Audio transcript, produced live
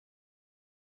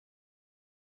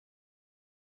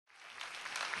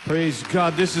Praise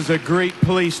God. This is a great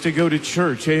place to go to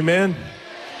church. Amen.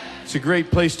 It's a great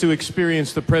place to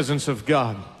experience the presence of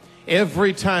God.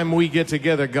 Every time we get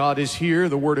together, God is here.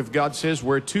 The Word of God says,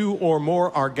 where two or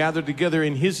more are gathered together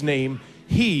in His name,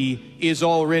 He is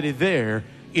already there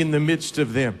in the midst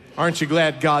of them. Aren't you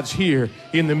glad God's here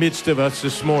in the midst of us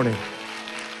this morning?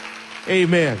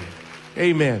 Amen.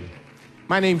 Amen.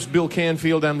 My name's Bill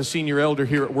Canfield. I'm the senior elder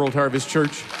here at World Harvest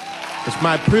Church. It's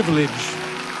my privilege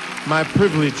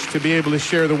to be able to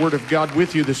share the Word of God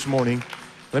with you this morning.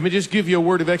 Let me just give you a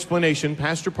word of explanation.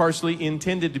 Pastor Parsley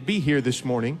intended to be here this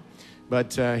morning,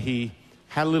 but he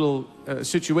had a little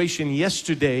situation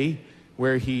yesterday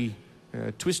where he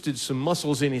twisted some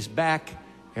muscles in his back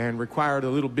and required a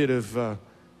little bit of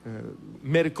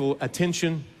medical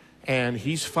attention, and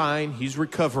he's fine. He's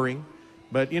recovering.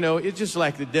 But, you know, it's just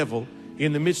like the devil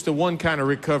in the midst of one kind of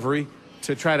recovery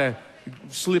to try to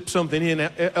slip something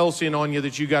else in on you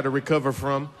that you got to recover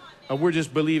from. We're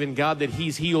just believing God that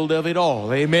He's healed of it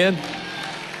all. Amen.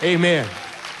 Amen.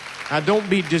 Now, don't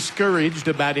be discouraged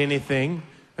about anything.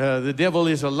 The devil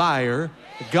is a liar.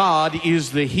 God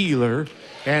is the healer.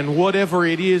 And whatever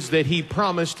it is that He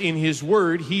promised in His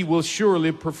Word, He will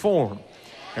surely perform.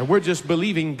 And we're just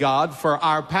believing God for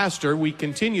our pastor. We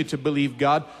continue to believe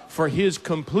God for his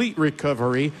complete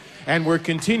recovery. And we're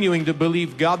continuing to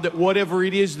believe God that whatever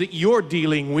it is that you're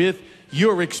dealing with,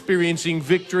 you're experiencing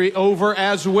victory over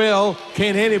as well.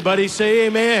 Can anybody say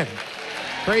amen?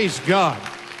 Praise God.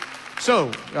 So,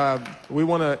 we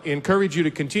want to encourage you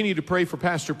to continue to pray for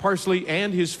Pastor Parsley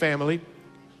and his family.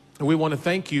 We want to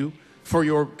thank you for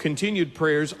your continued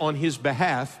prayers on his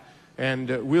behalf. And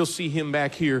we'll see him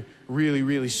back here really,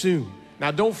 really soon. Now,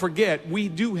 don't forget, we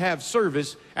do have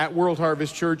service at World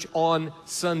Harvest Church on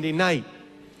Sunday night.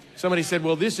 Somebody said,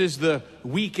 well, this is the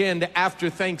weekend after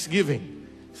Thanksgiving.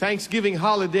 Thanksgiving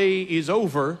holiday is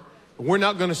over. We're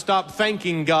not going to stop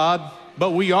thanking God,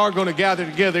 but we are going to gather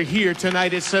together here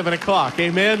tonight at 7 o'clock.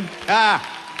 Amen?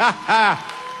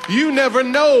 You never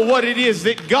know what it is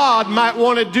that God might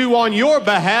want to do on your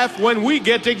behalf when we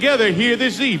get together here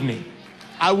this evening.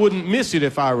 I wouldn't miss it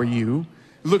if I were you.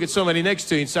 Look at somebody next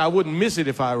to you and say, I wouldn't miss it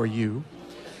if I were you.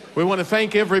 We want to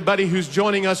thank everybody who's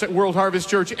joining us at World Harvest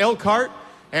Church Elkhart.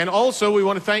 And also we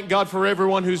want to thank God for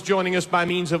everyone who's joining us by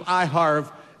means of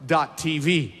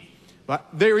iHarv.tv. But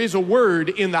there is a word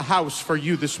in the house for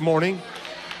you this morning.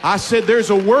 I said there's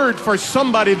a word for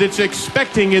somebody that's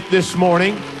expecting it this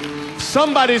morning.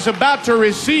 Somebody's about to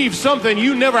receive something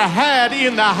you never had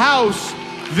in the house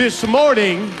this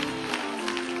morning.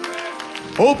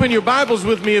 Open your Bibles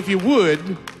with me, if you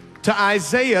would, to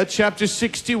Isaiah chapter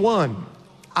 61.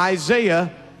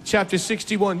 Isaiah chapter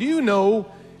 61. Do you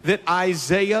know that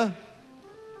Isaiah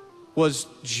was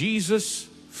Jesus'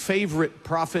 favorite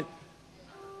prophet?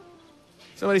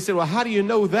 Somebody said, well, how do you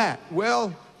know that?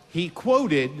 Well, he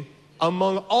quoted,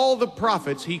 among all the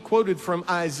prophets, he quoted from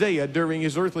Isaiah during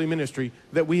his earthly ministry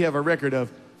that we have a record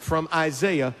of, from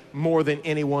Isaiah more than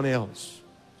anyone else.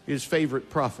 His favorite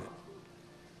prophet.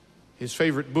 His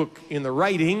favorite book in the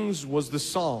writings was the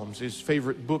Psalms. His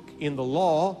favorite book in the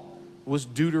law was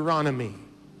Deuteronomy.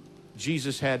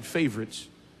 Jesus had favorites.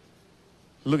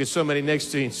 Look at somebody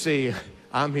next to you and say,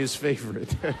 I'm his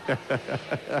favorite.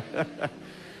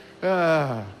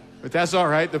 But that's all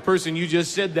right. The person you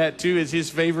just said that to is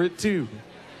his favorite too.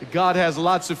 God has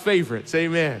lots of favorites.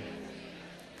 Amen.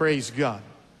 Praise God.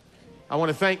 I want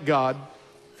to thank God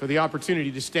for the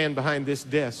opportunity to stand behind this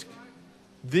desk.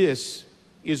 This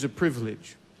is a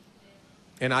privilege,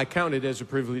 and I count it as a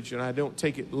privilege, and I don't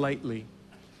take it lightly.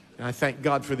 And I thank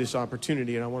God for this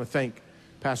opportunity, and I want to thank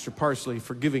Pastor Parsley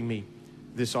for giving me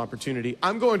this opportunity.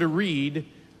 I'm going to read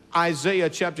Isaiah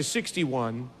chapter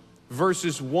 61,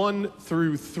 verses 1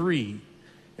 through 3,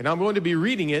 and I'm going to be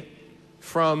reading it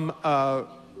from a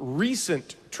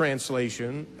recent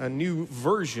translation, a new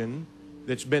version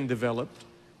that's been developed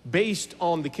based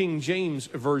on the King James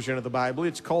Version of the Bible.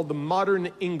 It's called the Modern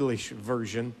English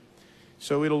Version.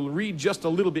 So it'll read just a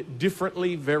little bit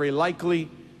differently, very likely,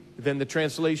 than the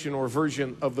translation or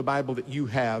version of the Bible that you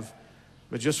have.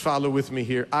 But just follow with me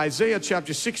here. Isaiah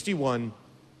chapter 61,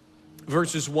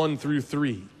 verses 1 through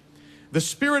 3. The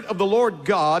Spirit of the Lord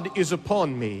God is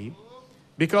upon me,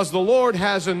 because the Lord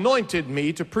has anointed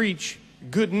me to preach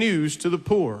good news to the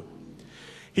poor.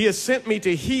 He has sent me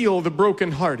to heal the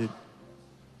brokenhearted,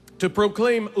 to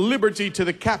proclaim liberty to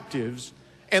the captives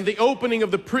and the opening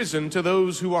of the prison to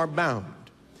those who are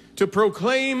bound, to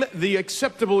proclaim the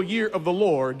acceptable year of the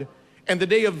Lord and the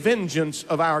day of vengeance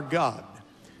of our God,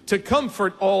 to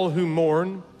comfort all who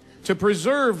mourn, to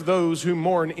preserve those who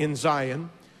mourn in Zion,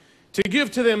 to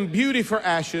give to them beauty for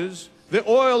ashes, the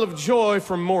oil of joy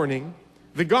for mourning,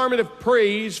 the garment of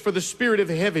praise for the spirit of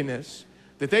heaviness,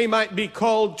 that they might be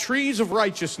called trees of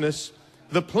righteousness,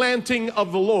 the planting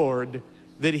of the Lord,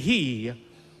 that he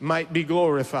might be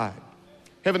glorified.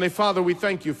 Heavenly Father, we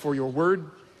thank you for your word.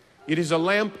 It is a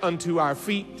lamp unto our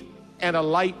feet and a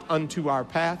light unto our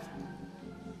path.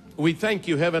 We thank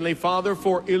you, Heavenly Father,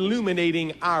 for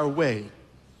illuminating our way,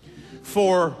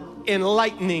 for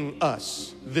enlightening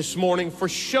us this morning, for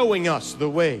showing us the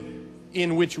way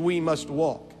in which we must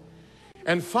walk.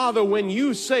 And Father, when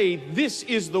you say, this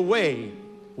is the way,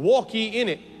 walk ye in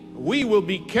it, we will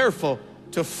be careful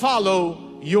to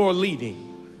follow your leading.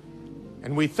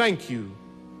 And we thank you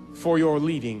for your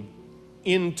leading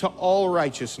into all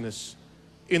righteousness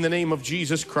in the name of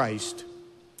Jesus Christ.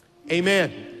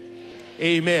 Amen.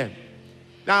 Amen.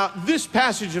 Now, this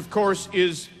passage, of course,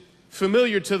 is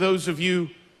familiar to those of you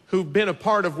who've been a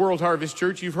part of World Harvest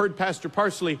Church. You've heard Pastor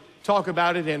Parsley talk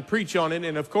about it and preach on it.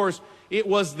 And of course, it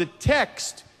was the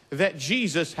text that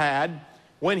Jesus had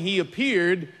when he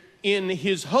appeared in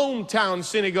his hometown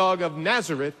synagogue of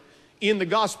Nazareth in the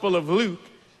Gospel of Luke.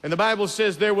 And the Bible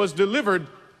says there was delivered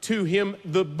to him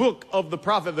the book of the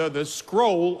prophet, the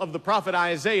scroll of the prophet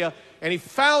Isaiah. And he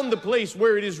found the place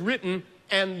where it is written,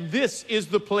 and this is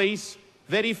the place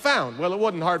that he found. Well, it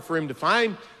wasn't hard for him to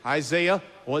find. Isaiah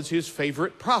was his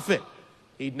favorite prophet.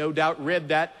 He'd no doubt read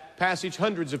that passage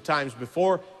hundreds of times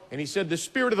before. And he said, the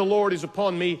Spirit of the Lord is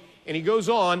upon me. And he goes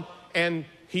on, and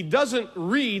he doesn't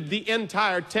read the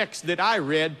entire text that I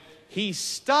read. He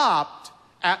stopped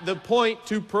at the point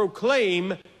to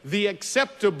proclaim the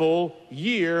acceptable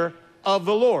year of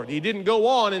the Lord. He didn't go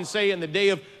on and say, in the day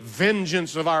of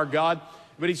vengeance of our God,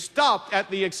 but he stopped at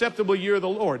the acceptable year of the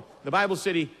Lord. The Bible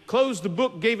said he closed the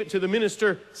book, gave it to the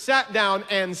minister, sat down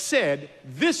and said,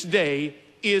 this day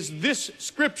is this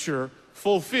scripture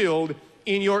fulfilled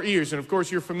in your ears. And of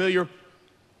course, you're familiar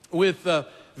with the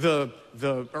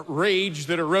rage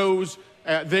that arose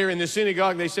there in the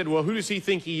synagogue. They said, well, who does he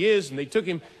think he is? And they took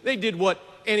him, they did what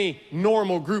any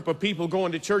normal group of people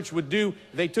going to church would do.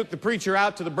 They took the preacher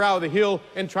out to the brow of the hill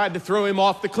and tried to throw him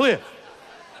off the cliff.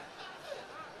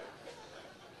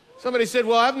 Somebody said,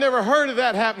 well, I've never heard of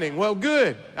that happening. Well,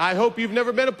 good. I hope you've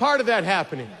never been a part of that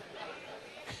happening.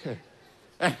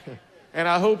 And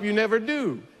I hope you never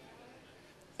do.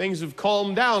 Things have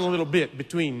calmed down a little bit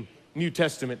between New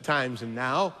Testament times and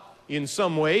now in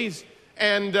some ways.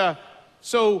 And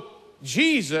so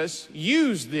Jesus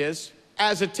used this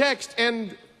as a text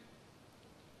and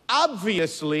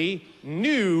obviously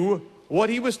knew what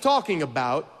he was talking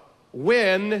about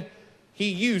when he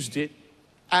used it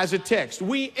as a text.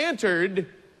 We entered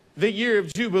the year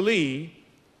of Jubilee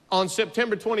on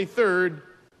September 23rd,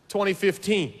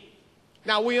 2015.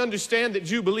 Now, we understand that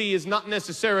Jubilee is not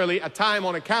necessarily a time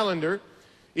on a calendar.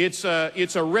 It's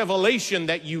a revelation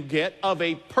that you get of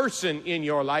a person in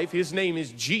your life. His name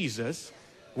is Jesus.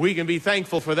 We can be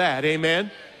thankful for that.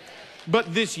 Amen.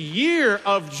 But this year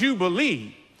of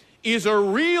Jubilee is a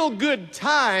real good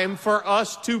time for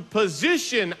us to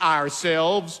position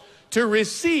ourselves to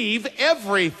receive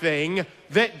everything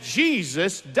that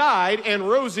Jesus died and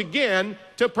rose again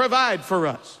to provide for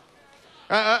us.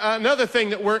 Another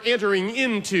thing that we're entering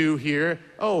into here,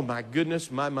 oh my goodness,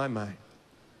 my.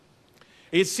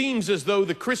 It seems as though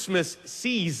the Christmas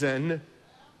season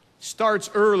starts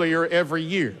earlier every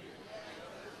year.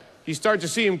 You start to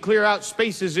see them clear out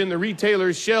spaces in the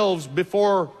retailers' shelves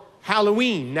before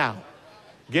Halloween now,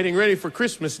 getting ready for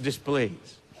Christmas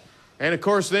displays. And of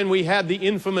course, then we had the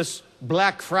infamous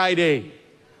Black Friday,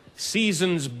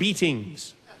 seasons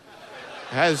beatings.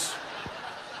 As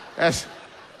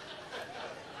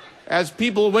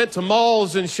people went to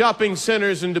malls and shopping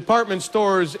centers and department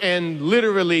stores and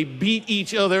literally beat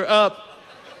each other up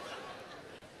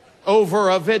over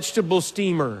a vegetable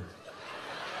steamer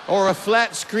or a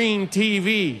flat screen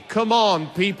TV. Come on,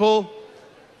 people.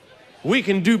 We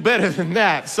can do better than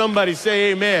that. Somebody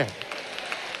say amen.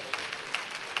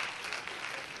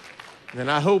 And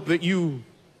I hope that you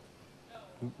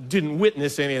didn't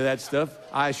witness any of that stuff.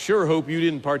 I sure hope you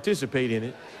didn't participate in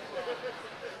it.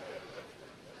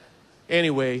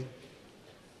 Anyway,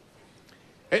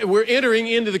 we're entering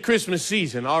into the Christmas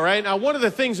season, all right? Now, one of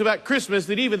the things about Christmas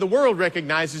that even the world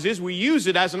recognizes is we use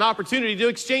it as an opportunity to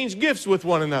exchange gifts with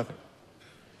one another.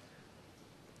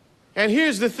 And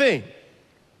here's the thing.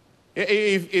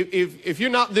 If you're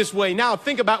not this way now,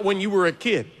 think about when you were a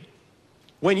kid.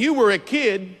 When you were a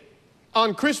kid,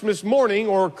 on Christmas morning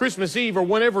or Christmas Eve or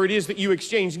whenever it is that you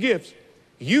exchange gifts,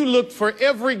 you looked for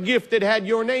every gift that had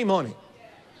your name on it.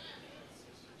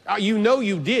 You know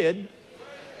you did.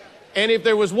 And if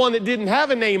there was one that didn't have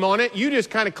a name on it, you just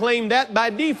kind of claimed that by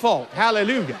default.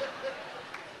 Hallelujah.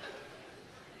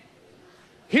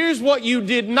 Here's what you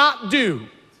did not do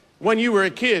when you were a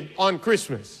kid on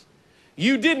Christmas.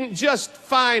 You didn't just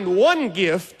find one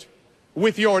gift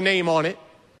with your name on it,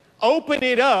 open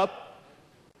it up,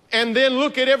 and then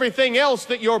look at everything else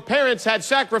that your parents had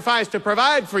sacrificed to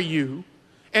provide for you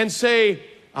and say,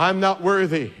 I'm not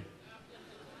worthy.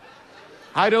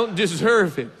 I don't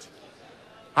deserve it.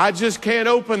 I just can't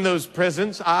open those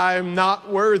presents. I'm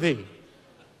not worthy.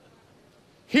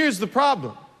 Here's the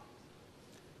problem.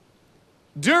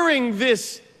 During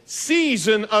this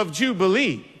season of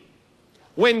Jubilee,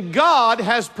 when God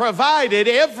has provided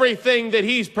everything that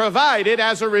He's provided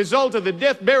as a result of the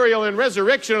death, burial, and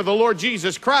resurrection of the Lord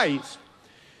Jesus Christ,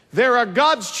 there are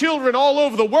God's children all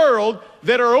over the world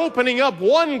that are opening up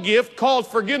one gift called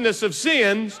forgiveness of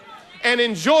sins and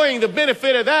enjoying the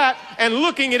benefit of that and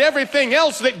looking at everything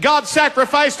else that God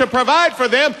sacrificed to provide for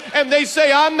them, and they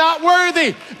say, I'm not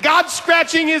worthy. God's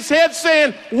scratching His head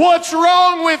saying, what's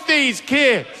wrong with these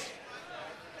kids?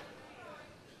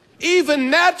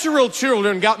 Even natural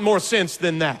children got more sense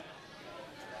than that.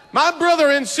 My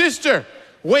brother and sister,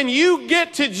 when you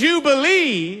get to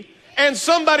Jubilee and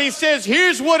somebody says,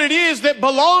 here's what it is that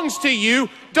belongs to you,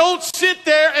 don't sit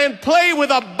there and play with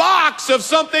a box of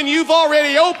something you've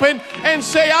already opened and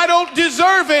say, I don't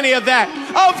deserve any of that.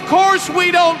 Of course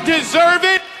we don't deserve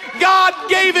it. God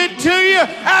gave it to you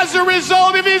as a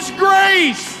result of His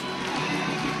grace.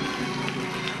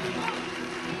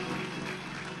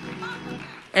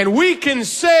 And we can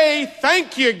say,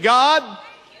 thank you, God,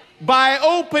 by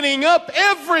opening up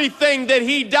everything that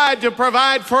He died to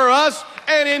provide for us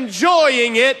and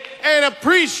enjoying it and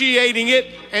appreciating it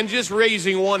and just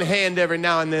raising one hand every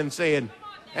now and then saying,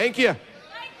 thank you.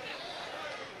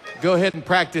 Go ahead and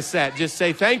practice that. Just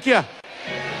say, thank you.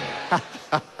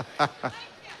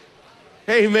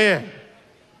 Amen.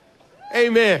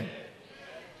 Amen.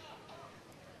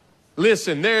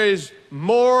 Listen, there is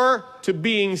more to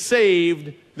being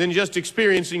saved than just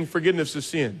experiencing forgiveness of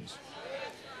sins.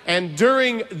 And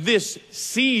during this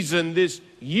season, this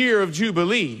year of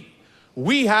Jubilee,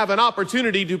 we have an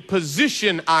opportunity to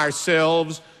position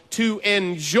ourselves to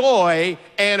enjoy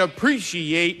and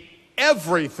appreciate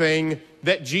everything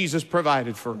that Jesus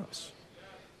provided for us.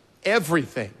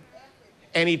 Everything.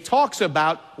 And He talks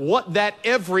about what that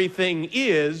everything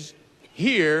is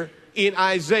here in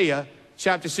Isaiah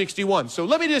chapter 61. So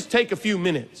let me just take a few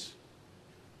minutes.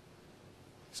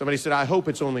 Somebody said, I hope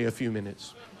it's only a few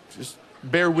minutes. Just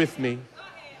bear with me.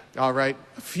 All right.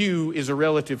 A few is a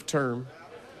relative term.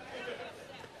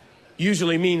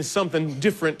 Usually means something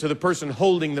different to the person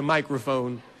holding the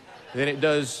microphone than it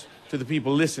does to the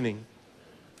people listening.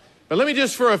 But let me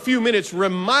just for a few minutes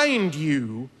remind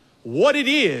you what it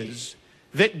is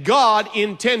that God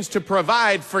intends to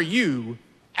provide for you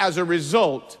as a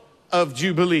result of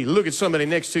Jubilee. Look at somebody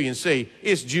next to you and say,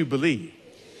 it's Jubilee.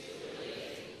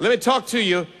 Let me talk to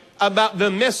you about the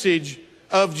message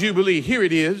of Jubilee. Here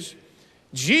it is.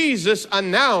 Jesus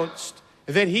announced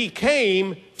that He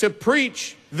came to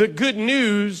preach the good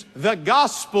news, the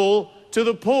gospel, to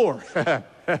the poor.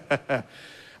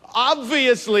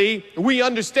 Obviously, we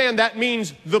understand that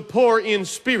means the poor in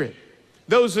spirit.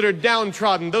 Those that are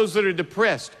downtrodden, those that are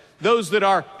depressed, those that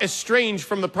are estranged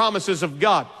from the promises of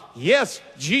God. Yes,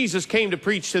 Jesus came to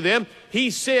preach to them. He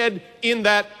said in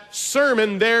that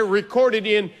sermon there recorded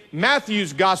in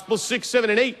Matthew's Gospel 6, 7,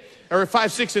 and 8, or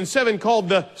 5, 6, and 7, called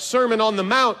the Sermon on the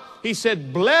Mount, He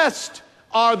said, blessed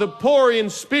are the poor in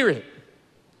spirit,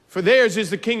 for theirs is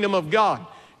the kingdom of God.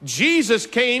 Jesus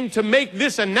came to make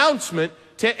this announcement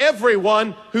to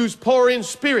everyone who's poor in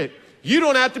spirit. You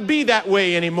don't have to be that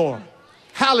way anymore.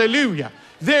 Hallelujah.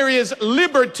 There is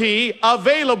liberty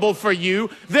available for you.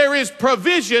 There is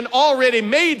provision already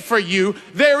made for you.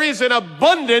 There is an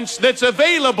abundance that's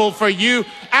available for you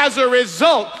as a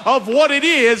result of what it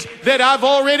is that I've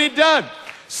already done.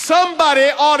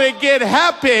 Somebody ought to get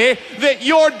happy that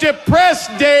your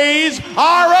depressed days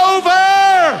are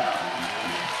over.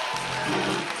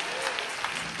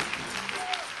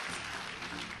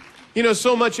 You know,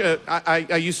 so much,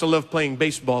 I used to love playing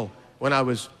baseball when I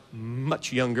was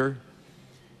much younger.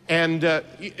 And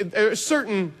there are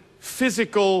certain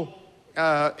physical,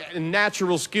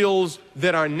 natural skills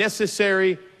that are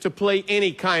necessary to play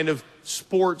any kind of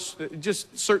sports.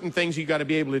 Just certain things you got to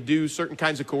be able to do, certain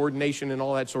kinds of coordination and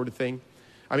all that sort of thing.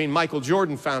 I mean, Michael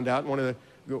Jordan found out, one of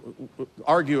the,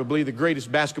 arguably the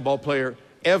greatest basketball player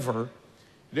ever,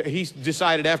 he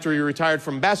decided after he retired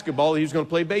from basketball, he was going to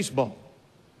play baseball.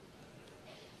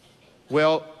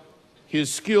 Well,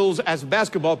 his skills as a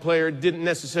basketball player didn't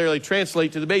necessarily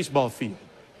translate to the baseball field.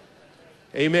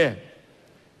 Amen.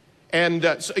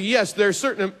 And so yes, there are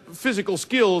certain physical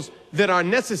skills that are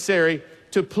necessary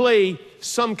to play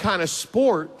some kind of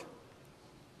sport.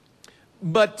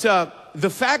 But the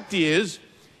fact is,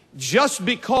 just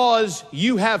because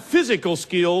you have physical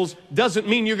skills doesn't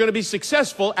mean you're going to be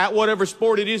successful at whatever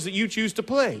sport it is that you choose to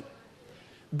play.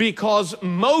 Because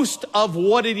most of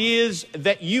what it is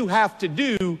that you have to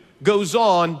do goes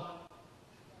on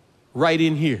right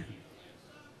in here.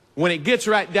 When it gets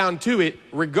right down to it,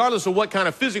 regardless of what kind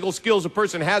of physical skills a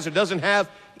person has or doesn't have,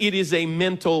 it is a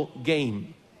mental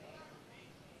game.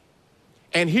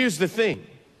 And here's the thing.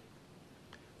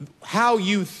 How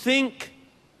you think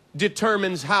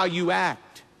determines how you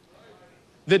act.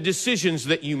 The decisions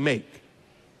that you make.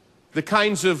 The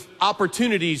kinds of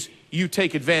opportunities you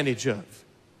take advantage of.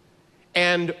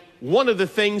 And one of the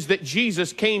things that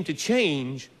Jesus came to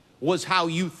change was how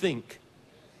you think.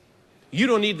 You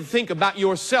don't need to think about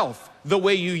yourself the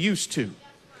way you used to.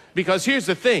 Because here's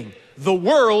the thing. The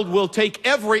world will take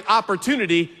every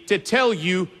opportunity to tell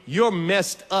you you're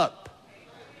messed up.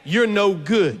 You're no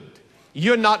good.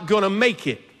 You're not going to make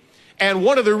it. And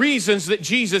one of the reasons that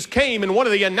Jesus came and one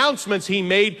of the announcements he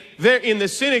made there in the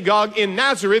synagogue in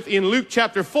Nazareth in Luke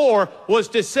chapter 4 was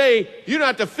to say, you don't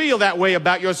have to feel that way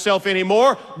about yourself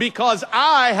anymore because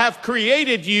I have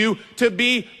created you to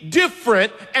be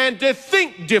different and to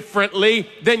think differently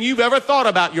than you've ever thought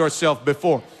about yourself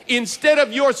before. Instead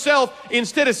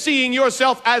of seeing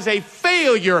yourself as a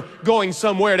failure going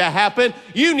somewhere to happen,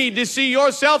 you need to see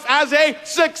yourself as a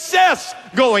success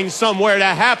going somewhere to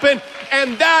happen.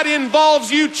 And that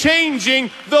involves you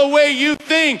changing the way you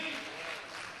think.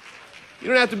 You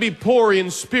don't have to be poor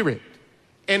in spirit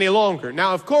any longer.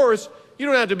 Now, of course, you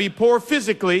don't have to be poor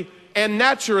physically and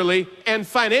naturally and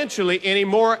financially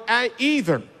anymore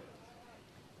either.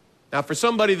 Now, for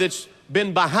somebody that's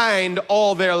been behind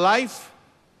all their life,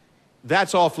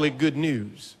 that's awfully good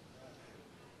news.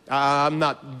 I'm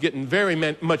not getting very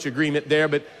much agreement there,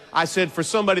 but I said for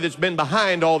somebody that's been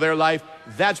behind all their life,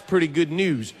 that's pretty good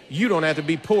news. You don't have to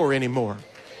be poor anymore.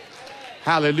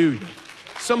 Hallelujah.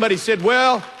 Somebody said,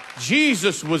 well,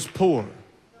 Jesus was poor.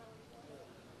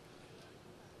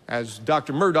 As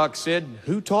Dr. Murdoch said,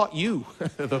 who taught you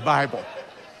the Bible?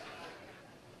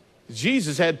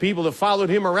 Jesus had people that followed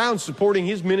him around supporting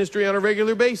his ministry on a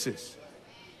regular basis.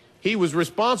 He was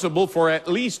responsible for at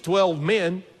least 12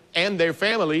 men and their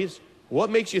families. What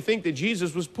makes you think that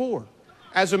Jesus was poor?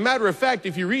 As a matter of fact,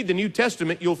 if you read the New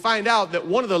Testament, you'll find out that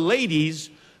one of the ladies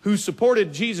who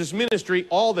supported Jesus' ministry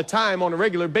all the time on a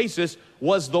regular basis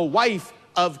was the wife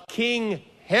of King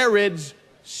Herod's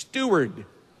steward.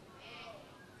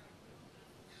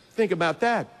 Think about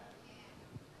that.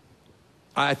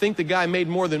 I think the guy made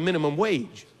more than minimum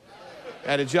wage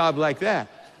at a job like that.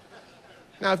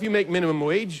 Now, if you make minimum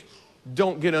wage,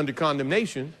 don't get under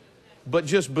condemnation, but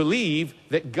just believe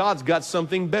that God's got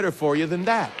something better for you than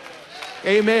that.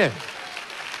 Amen.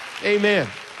 Amen.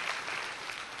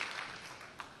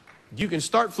 You can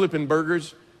start flipping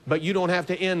burgers, but you don't have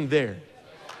to end there.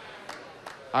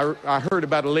 I heard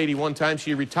about a lady one time,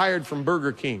 she retired from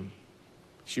Burger King.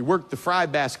 She worked the fry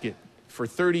basket for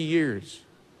 30 years.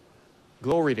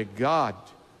 Glory to God.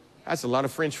 That's a lot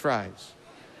of French fries.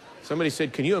 Somebody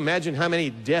said, can you imagine how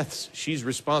many deaths she's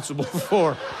responsible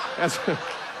for?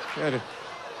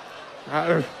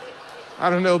 I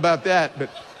don't know about that, but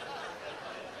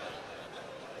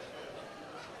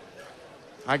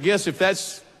I guess if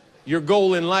that's your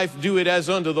goal in life, do it as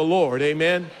unto the Lord.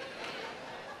 Amen.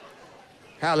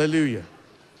 Hallelujah.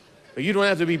 But you don't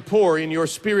have to be poor in your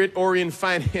spirit or in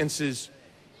finances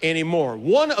anymore.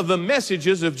 One of the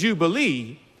messages of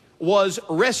Jubilee was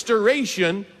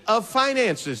restoration of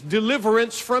finances,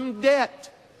 deliverance from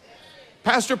debt.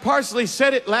 Pastor Parsley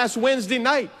said it last Wednesday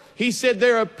night. He said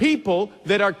there are people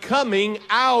that are coming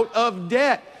out of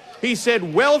debt. He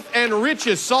said wealth and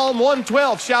riches, Psalm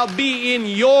 112, shall be in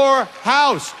your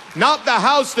house. Not the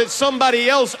house that somebody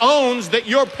else owns that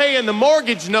you're paying the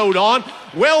mortgage note on.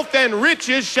 Wealth and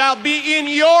riches shall be in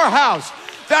your house.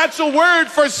 That's a word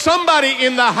for somebody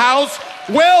in the house.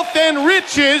 Wealth and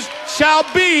riches shall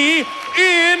be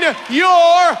in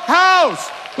your house.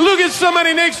 Look at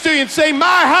somebody next to you and say, my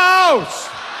house.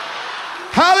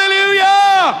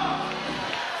 Hallelujah.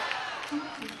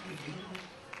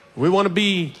 We want to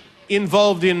be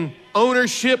involved in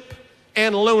ownership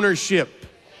and loanership.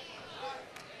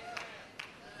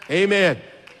 Amen.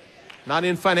 Not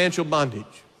in financial bondage.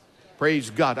 Praise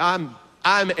God.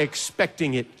 I'm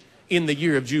expecting it in the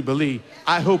year of Jubilee.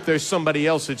 I hope there's somebody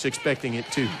else that's expecting it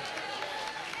too.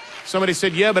 Somebody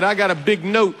said, yeah, but I got a big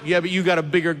note. Yeah, but you got a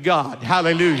bigger God.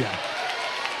 Hallelujah.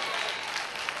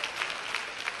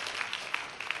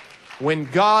 When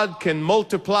God can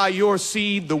multiply your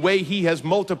seed the way he has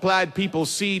multiplied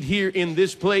people's seed here in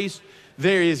this place,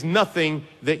 there is nothing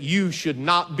that you should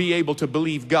not be able to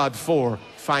believe God for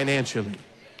financially.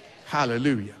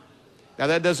 Hallelujah. Now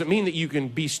that doesn't mean that you can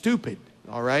be stupid,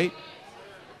 all right?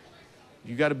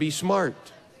 You got to be smart.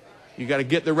 You got to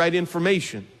get the right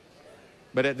information.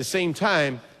 But at the same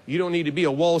time, you don't need to be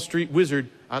a Wall Street wizard.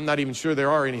 I'm not even sure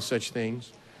there are any such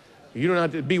things. You don't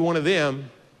have to be one of them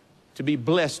to be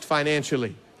blessed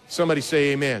financially. Somebody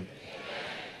say amen.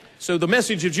 So the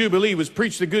message of Jubilee was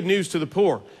preach the good news to the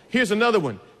poor. Here's another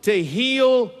one. To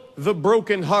heal the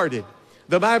brokenhearted.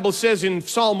 The Bible says in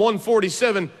Psalm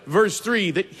 147 verse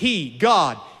 3 that He,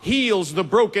 God, heals the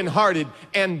brokenhearted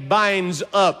and binds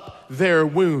up their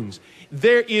wounds.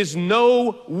 There is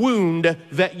no wound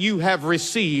that you have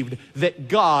received that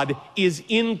God is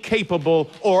incapable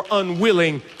or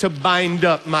unwilling to bind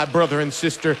up, my brother and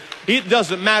sister. It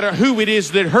doesn't matter who it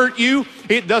is that hurt you.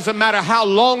 It doesn't matter how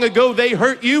long ago they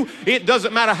hurt you. It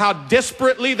doesn't matter how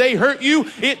desperately they hurt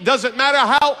you. It doesn't matter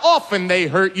how often they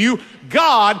hurt you.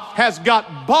 God has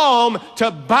got balm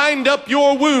to bind up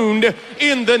your wound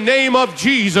in the name of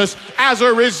Jesus as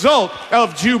a result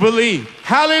of Jubilee.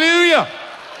 Hallelujah.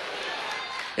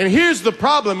 And here's the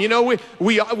problem. You know,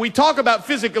 we talk about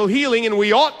physical healing, and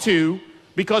we ought to,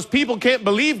 because people can't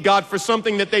believe God for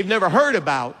something that they've never heard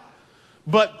about.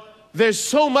 But there's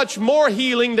so much more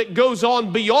healing that goes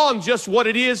on beyond just what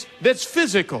it is that's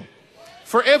physical.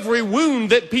 For every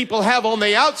wound that people have on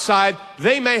the outside,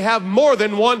 they may have more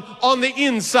than one on the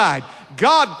inside.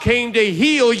 God came to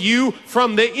heal you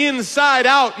from the inside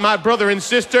out, my brother and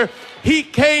sister. He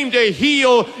came to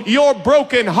heal your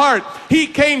broken heart. He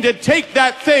came to take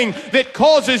that thing that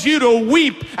causes you to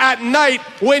weep at night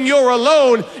when you're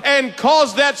alone and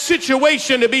cause that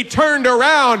situation to be turned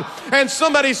around. And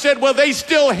somebody said, well, they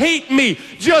still hate me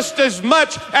just as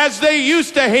much as they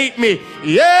used to hate me.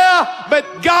 Yeah,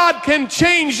 but God can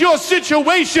change your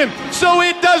situation so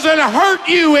it doesn't hurt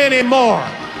you anymore.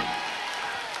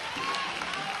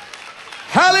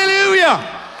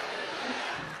 Hallelujah.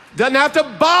 Doesn't have to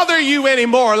bother you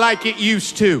anymore like it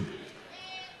used to.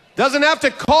 Doesn't have to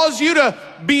cause you to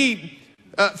be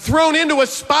thrown into a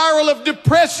spiral of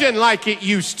depression like it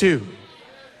used to.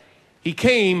 He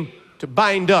came to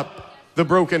bind up the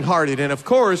brokenhearted. And of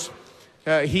course,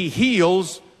 He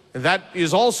heals. That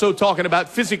is also talking about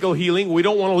physical healing. We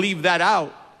don't want to leave that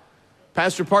out.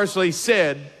 Pastor Parsley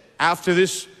said after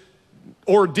this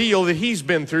ordeal that he's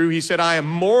been through, he said, I am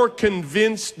more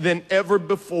convinced than ever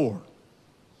before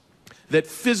that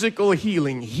physical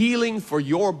healing, healing for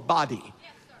your body,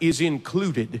 is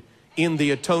included in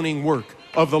the atoning work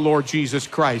of the Lord Jesus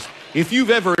Christ. If you've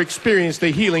ever experienced the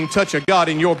healing touch of God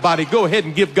in your body, go ahead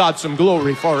and give God some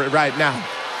glory for it right now.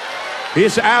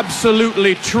 It's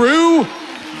absolutely true.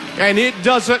 And it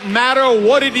doesn't matter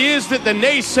what it is that the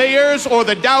naysayers or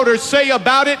the doubters say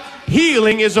about it.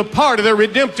 Healing is a part of the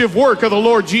redemptive work of the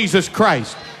Lord Jesus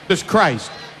Christ.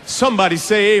 Somebody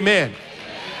say amen.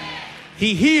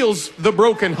 He heals the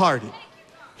brokenhearted.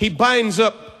 He binds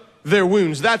up their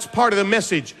wounds. That's part of the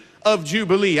message of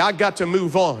Jubilee. I got to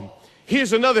move on.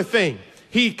 Here's another thing.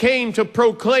 He came to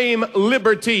proclaim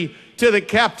liberty to the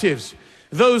captives.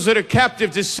 Those that are captive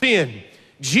to sin,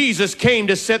 Jesus came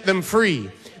to set them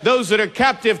free. Those that are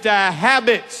captive to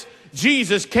habits,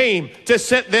 Jesus came to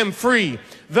set them free.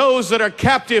 Those that are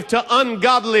captive to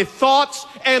ungodly thoughts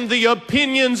and the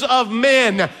opinions of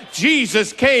men,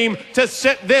 Jesus came to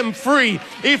set them free.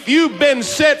 If you've been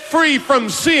set free from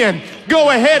sin, go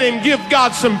ahead and give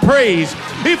God some praise.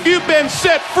 If you've been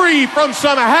set free from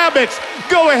some habits,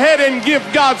 go ahead and give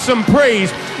God some praise.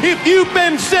 If you've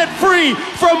been set free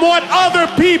from what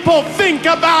other people think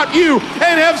about you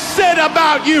and have said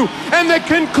about you and the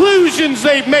conclusions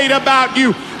they've made about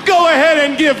you, go ahead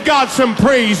and give God some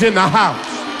praise in the house.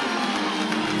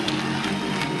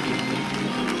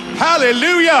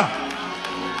 Hallelujah.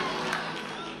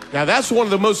 Now that's one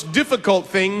of the most difficult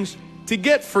things to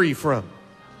get free from,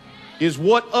 is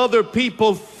what other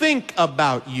people think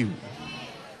about you.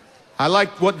 I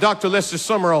like what Dr. Lester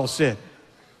Summerall said.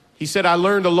 He said, I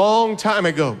learned a long time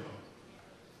ago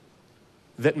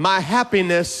that my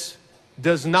happiness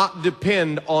does not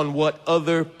depend on what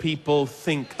other people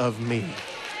think of me.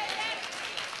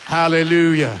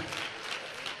 Hallelujah.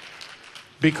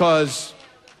 Because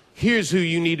here's who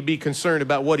you need to be concerned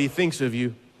about, what He thinks of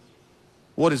you.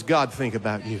 What does God think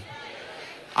about you?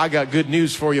 I got good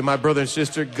news for you, my brother and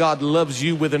sister. God loves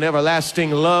you with an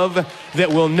everlasting love that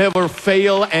will never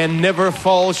fail and never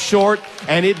fall short.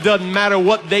 And it doesn't matter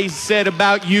what they said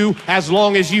about you, as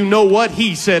long as you know what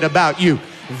He said about you.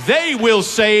 They will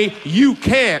say you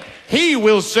can't. He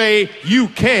will say you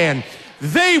can.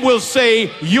 They will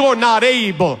say you're not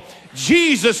able.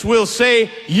 Jesus will say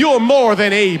you're more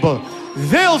than able.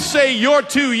 They'll say you're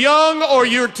too young, or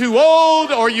you're too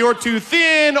old, or you're too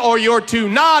thin, or you're too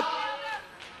not.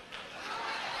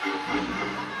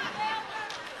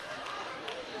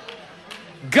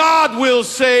 God will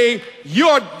say,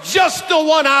 you're just the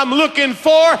one I'm looking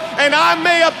for, and I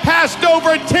may have passed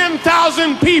over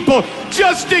 10,000 people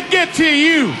just to get to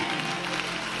you.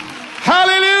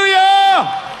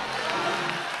 Hallelujah!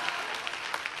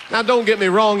 Now, don't get me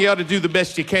wrong, you ought to do the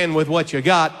best you can with what you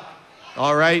got,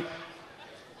 all right?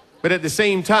 But at the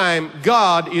same time,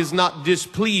 God is not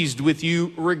displeased with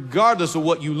you regardless of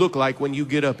what you look like when you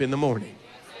get up in the morning.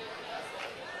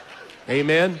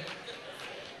 Amen?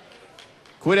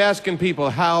 Quit asking people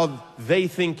how they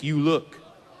think you look.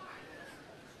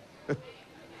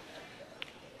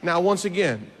 Now, once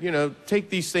again, you know, take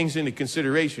these things into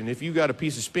consideration. If you got a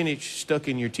piece of spinach stuck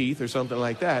in your teeth or something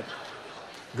like that,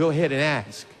 go ahead and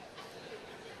ask.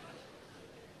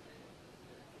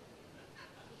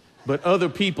 But other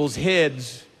people's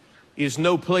heads is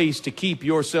no place to keep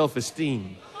your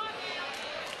self-esteem.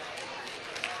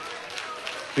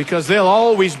 Because there'll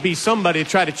always be somebody to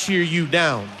try to cheer you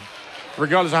down,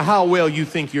 regardless of how well you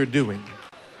think you're doing.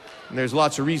 And there's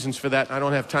lots of reasons for that. I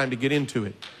don't have time to get into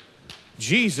it.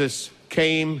 Jesus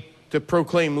came to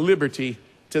proclaim liberty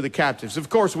to the captives. Of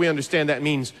course, we understand that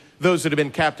means those that have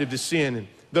been captive to sin and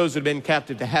those that have been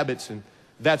captive to habits and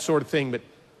that sort of thing, but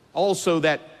also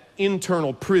that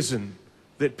internal prison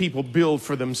that people build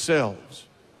for themselves.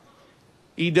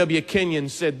 E.W. Kenyon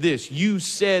said this: you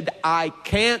said, I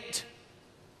can't,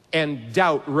 and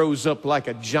doubt rose up like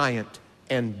a giant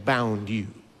and bound you.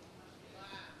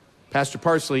 Pastor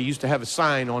Parsley used to have a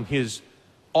sign on his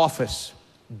office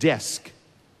desk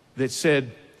that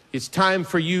said, it's time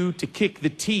for you to kick the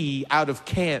T out of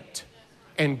can't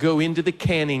and go into the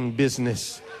canning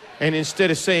business. And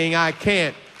instead of saying I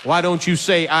can't, why don't you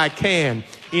say I can?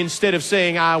 Instead of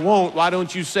saying I won't, why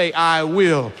don't you say I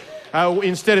will?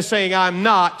 Instead of saying I'm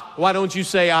not, why don't you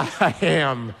say I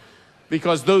am?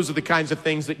 Because those are the kinds of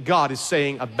things that God is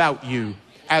saying about you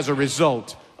as a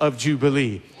result of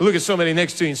Jubilee. Look at somebody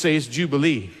next to you and say, it's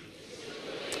Jubilee.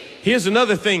 Here's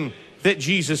another thing that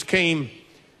Jesus came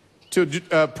to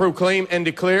proclaim and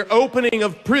declare: opening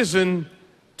of prison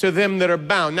to them that are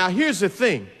bound. Now here's the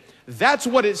thing. That's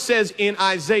what it says in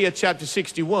Isaiah chapter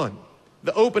 61.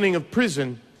 The opening of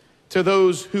prison to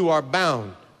those who are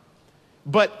bound.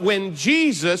 But when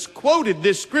Jesus quoted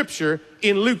this scripture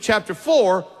in Luke chapter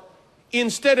 4,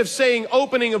 instead of saying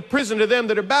opening of prison to them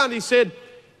that are bound, he said,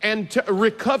 and to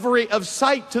recovery of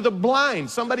sight to the blind.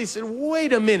 Somebody said,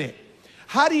 wait a minute.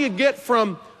 How do you get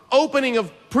from opening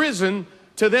of prison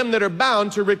to them that are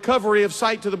bound to recovery of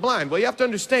sight to the blind? Well, you have to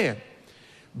understand,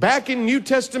 back in New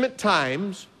Testament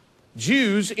times,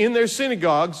 Jews in their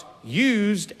synagogues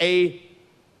used a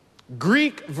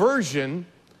Greek version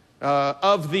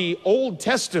of the Old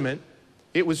Testament.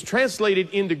 It was translated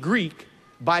into Greek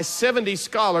by 70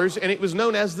 scholars, and it was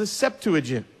known as the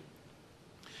Septuagint.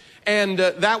 And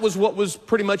that was what was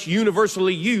pretty much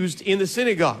universally used in the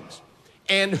synagogues.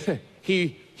 And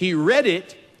he read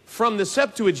it from the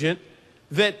Septuagint,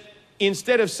 that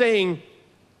instead of saying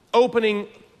opening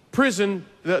prison,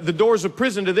 the doors of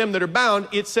prison to them that are bound,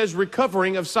 it says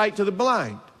recovering of sight to the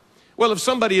blind. Well, if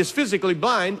somebody is physically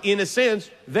blind, in a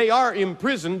sense, they are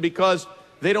imprisoned because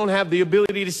they don't have the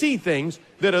ability to see things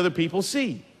that other people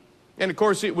see. And of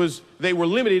course, they were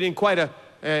limited in quite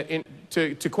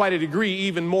to quite a degree,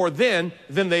 even more then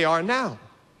than they are now.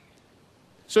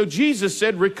 So Jesus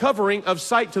said recovering of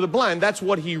sight to the blind. That's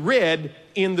what he read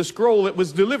in the scroll that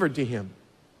was delivered to him.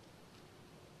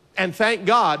 And thank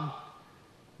God,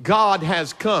 God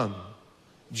has come.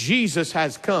 Jesus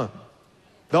has come.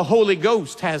 The Holy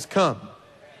Ghost has come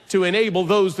to enable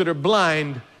those that are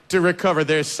blind to recover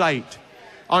their sight.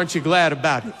 Aren't you glad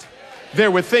about it?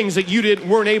 There were things that you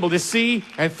weren't able to see,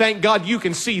 and thank God you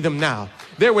can see them now.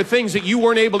 There were things that you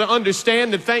weren't able to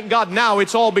understand, and thank God now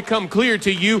it's all become clear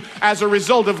to you as a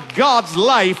result of God's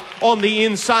life on the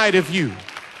inside of you.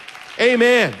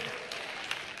 Amen.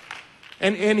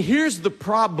 And here's the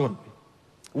problem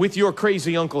with your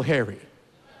crazy Uncle Harry.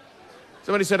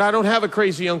 Somebody said, I don't have a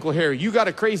crazy Uncle Harry. You got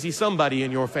a crazy somebody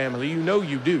in your family. You know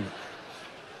you do.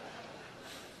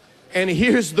 And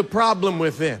here's the problem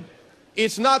with them.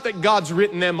 It's not that God's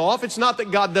written them off. It's not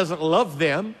that God doesn't love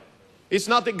them. It's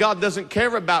not that God doesn't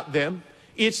care about them.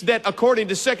 It's that according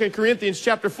to 2 Corinthians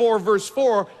chapter 4, verse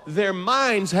 4, their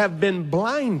minds have been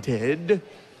blinded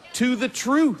to the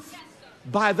truth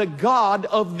by the god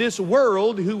of this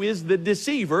world, who is the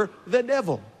deceiver, the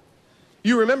devil.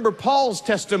 You remember Paul's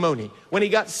testimony when he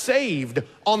got saved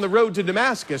on the road to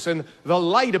Damascus, and the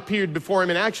light appeared before him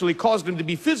and actually caused him to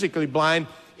be physically blind.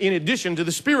 in addition to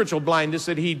the spiritual blindness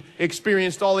that he'd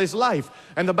experienced all his life.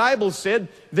 And the Bible said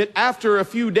that after a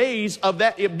few days of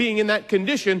that, it being in that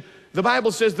condition, the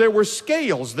Bible says there were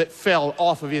scales that fell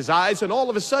off of his eyes, and all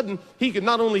of a sudden he could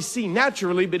not only see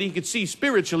naturally, but he could see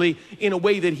spiritually in a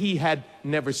way that he had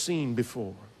never seen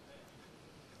before.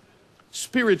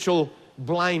 Spiritual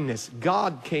blindness.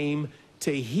 God came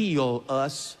to heal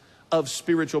us of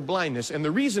spiritual blindness. And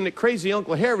the reason that crazy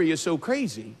Uncle Harry is so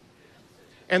crazy,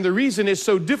 and the reason it's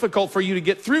so difficult for you to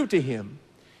get through to him,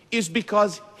 is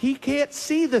because he can't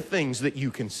see the things that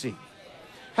you can see.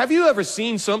 Have you ever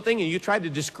seen something and you tried to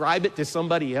describe it to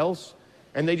somebody else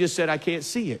and they just said, I can't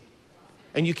see it?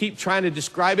 And you keep trying to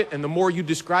describe it, and the more you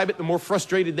describe it, the more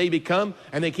frustrated they become,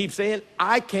 and they keep saying,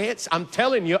 I'm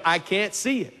telling you, I can't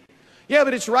see it. Yeah,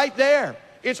 but it's right there.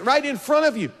 It's right in front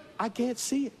of you. I can't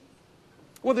see it.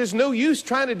 Well, there's no use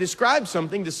trying to describe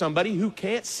something to somebody who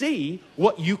can't see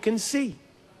what you can see.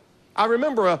 I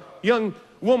remember a young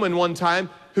woman one time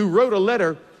who wrote a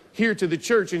letter here to the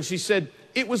church, and she said,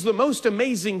 it was the most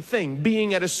amazing thing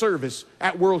being at a service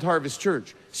at World Harvest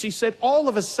Church. She said, all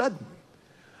of a sudden,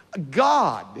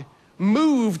 God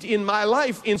moved in my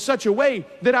life in such a way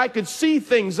that I could see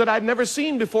things that I'd never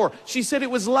seen before. She said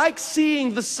it was like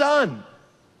seeing the sun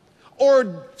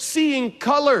or seeing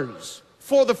colors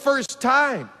for the first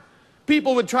time.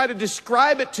 People would try to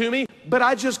describe it to me, but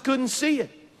I just couldn't see it.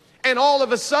 And all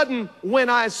of a sudden, when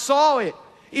I saw it,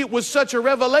 it was such a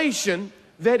revelation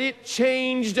that it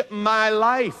changed my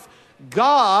life.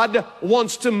 God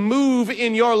wants to move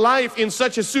in your life in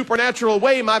such a supernatural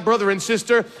way, my brother and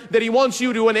sister, that He wants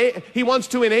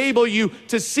to enable you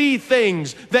to see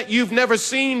things that you've never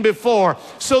seen before,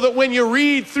 so that when you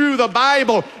read through the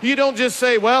Bible, you don't just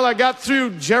say, well, I got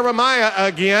through Jeremiah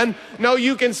again. No,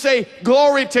 you can say,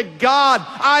 glory to God,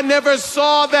 I never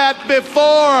saw that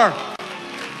before,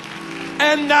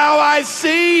 and now I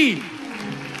see.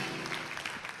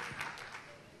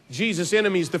 Jesus'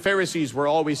 enemies, the Pharisees, were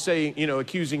always saying,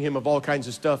 accusing him of all kinds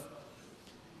of stuff.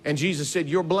 And Jesus said,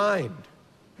 you're blind.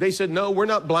 They said, no, we're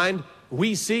not blind.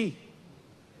 We see.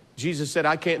 Jesus said,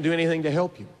 I can't do anything to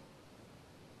help you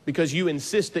because you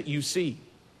insist that you see.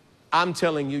 I'm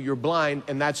telling you, you're blind,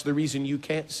 and that's the reason you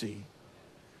can't see.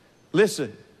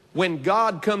 Listen, when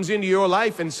God comes into your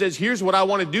life and says, here's what I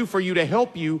want to do for you to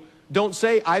help you, don't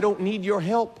say, I don't need your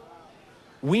help.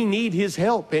 We need His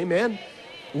help. Amen.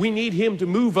 We need Him to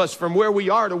move us from where we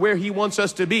are to where He wants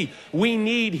us to be. We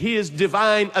need His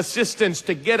divine assistance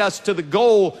to get us to the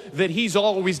goal that He's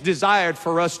always desired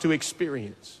for us to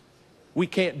experience. We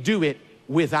can't do it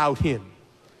without Him.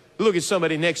 Look at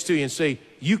somebody next to you and say,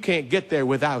 you can't get there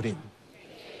without Him.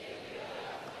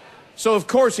 So of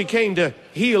course He came to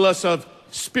heal us of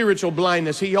spiritual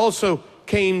blindness. He also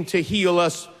came to heal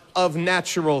us of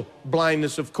natural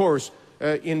blindness, of course.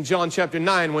 In John chapter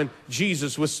 9, when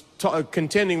Jesus was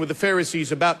contending with the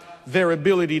Pharisees about their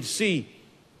ability to see,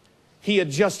 He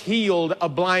had just healed a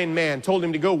blind man, told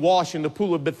him to go wash in the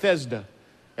pool of Bethesda,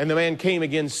 and the man came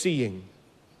again seeing.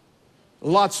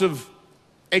 Lots of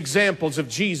examples of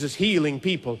Jesus healing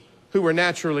people who were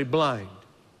naturally blind.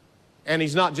 And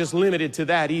He's not just limited to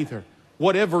that either.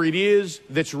 Whatever it is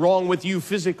that's wrong with you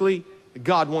physically,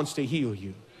 God wants to heal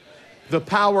you. The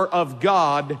power of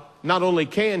God not only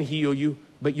can heal you,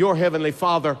 but your Heavenly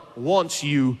Father wants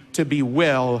you to be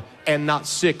well and not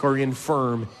sick or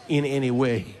infirm in any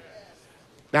way.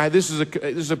 Now, this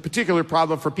is a particular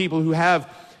problem for people who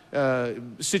have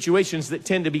situations that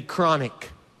tend to be chronic.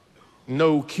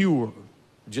 No cure.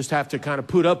 Just have to kind of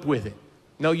put up with it.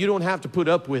 No, you don't have to put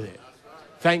up with it.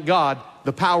 Thank God,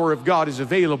 the power of God is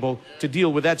available to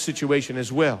deal with that situation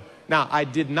as well. Now, I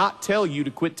did not tell you to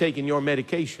quit taking your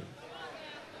medication.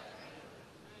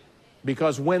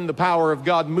 Because when the power of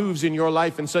God moves in your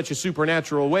life in such a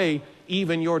supernatural way,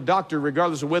 even your doctor,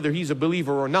 regardless of whether he's a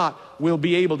believer or not, will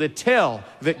be able to tell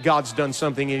that God's done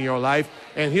something in your life,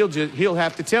 and he'll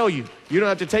have to tell you. You don't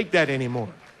have to take that anymore.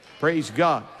 Praise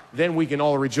God. Then we can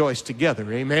all rejoice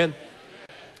together. Amen.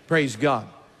 Praise God.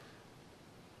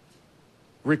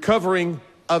 Recovering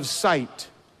of sight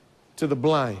to the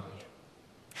blind.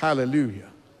 Hallelujah.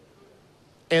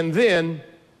 And then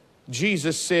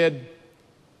Jesus said,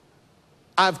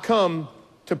 I've come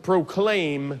to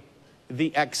proclaim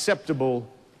the acceptable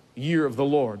year of the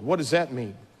Lord. What does that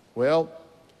mean? Well,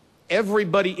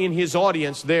 everybody in His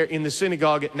audience there in the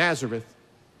synagogue at Nazareth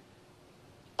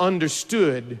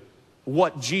understood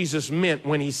what Jesus meant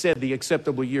when He said the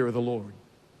acceptable year of the Lord.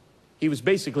 He was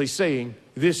basically saying,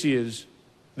 this is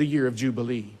the year of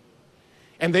Jubilee.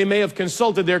 And they may have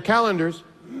consulted their calendars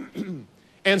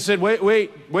and said,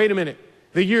 wait a minute.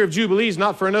 The year of Jubilee is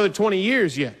not for another 20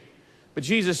 years yet. But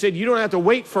Jesus said, you don't have to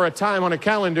wait for a time on a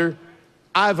calendar.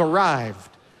 I've arrived.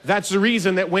 That's the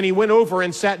reason that when he went over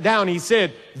and sat down, he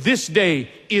said, this day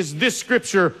is this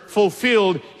scripture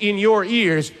fulfilled in your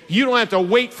ears. You don't have to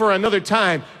wait for another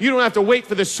time. You don't have to wait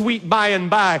for the sweet by and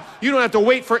by. You don't have to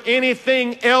wait for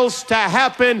anything else to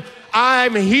happen.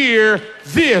 I'm here.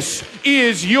 This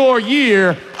is your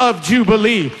year of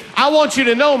Jubilee. I want you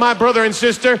to know, my brother and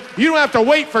sister, you don't have to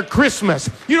wait for Christmas.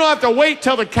 You don't have to wait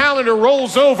till the calendar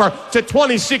rolls over to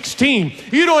 2016.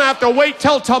 You don't have to wait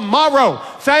till tomorrow.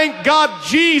 Thank God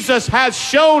Jesus has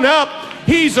shown up.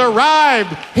 He's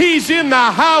arrived. He's in the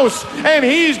house, and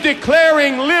he's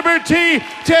declaring liberty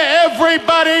to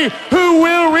everybody who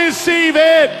will receive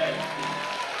it.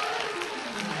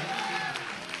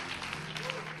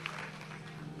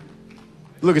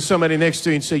 Look at somebody next to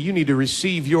you and say, you need to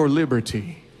receive your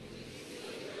liberty.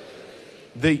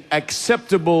 The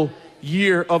acceptable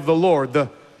year of the Lord. The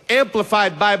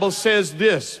Amplified Bible says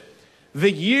this: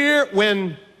 the year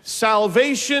when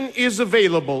salvation is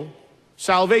available.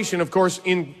 Salvation, of course,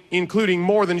 including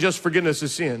more than just forgiveness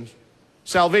of sins.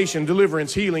 Salvation,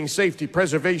 deliverance, healing, safety,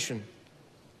 preservation.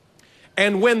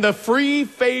 And when the free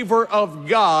favor of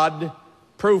God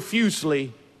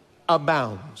profusely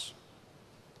abounds.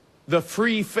 The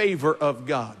free favor of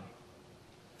God.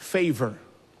 Favor.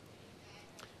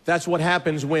 That's what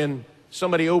happens when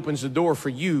somebody opens the door for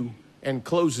you and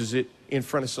closes it in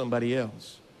front of somebody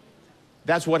else.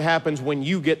 That's what happens when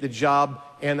you get the job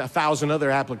and 1,000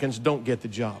 other applicants don't get the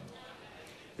job.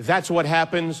 That's what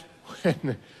happens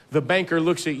when the banker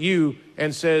looks at you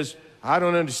and says, I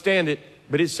don't understand it,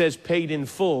 but it says paid in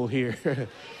full here.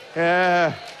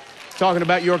 Talking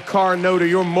about your car note or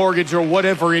your mortgage or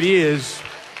whatever it is.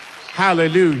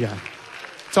 Hallelujah.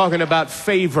 Talking about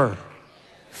favor.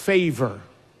 Favor.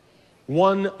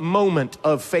 One moment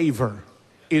of favor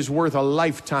is worth a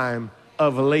lifetime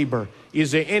of labor.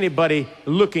 Is there anybody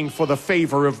looking for the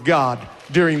favor of God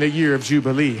during the year of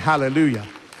Jubilee? Hallelujah.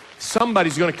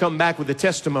 Somebody's going to come back with a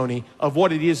testimony of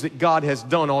what it is that God has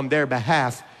done on their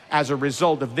behalf as a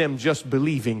result of them just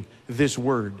believing this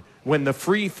word. When the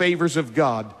free favors of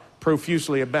God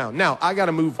profusely abound. Now, I got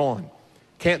to move on.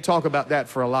 Can't talk about that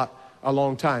for a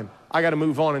long time. I got to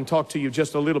move on and talk to you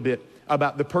just a little bit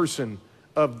about the person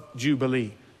of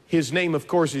Jubilee. His name, of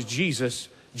course, is Jesus.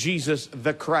 Jesus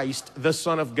the Christ, the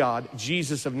Son of God,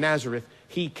 Jesus of Nazareth.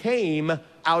 He came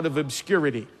out of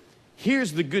obscurity.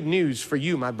 Here's the good news for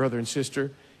you, my brother and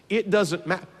sister. It doesn't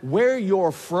matter. Where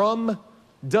you're from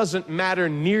doesn't matter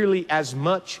nearly as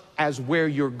much as where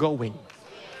you're going.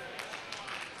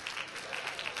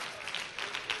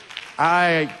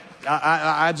 I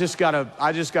just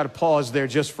gotta pause there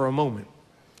just for a moment,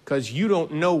 because you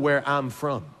don't know where I'm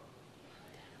from.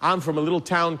 I'm from a little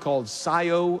town called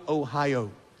Scio,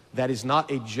 Ohio. That is not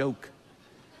a joke.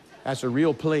 That's a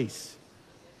real place.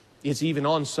 It's even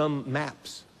on some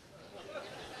maps.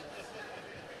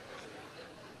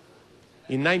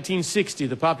 In 1960,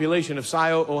 the population of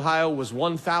Scio, Ohio was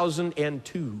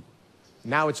 1,002.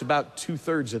 Now it's about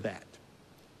 2/3 of that.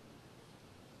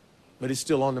 But it's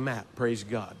still on the map, praise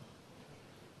God.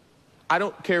 I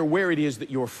don't care where it is that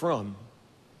you're from.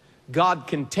 God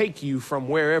can take you from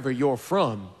wherever you're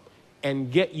from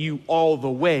and get you all the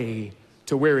way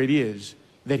to where it is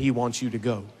that He wants you to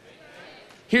go.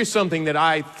 Here's something that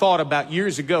I thought about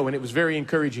years ago, and it was very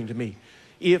encouraging to me.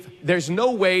 If there's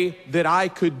no way that I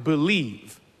could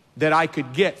believe that I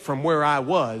could get from where I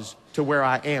was to where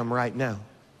I am right now.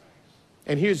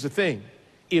 And here's the thing.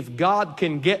 If God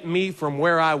can get me from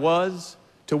where I was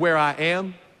to where I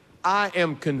am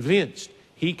convinced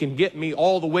He can get me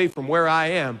all the way from where I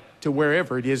am to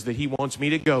wherever it is that He wants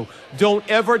me to go. Don't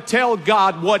ever tell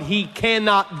God what He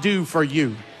cannot do for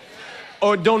you.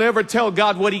 Or don't ever tell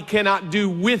God what He cannot do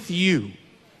with you.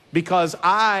 Because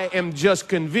I am just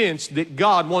convinced that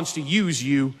God wants to use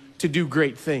you to do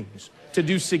great things, to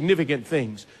do significant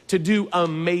things, to do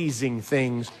amazing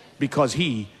things, because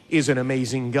He is an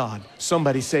amazing God.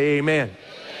 Somebody say amen. Amen.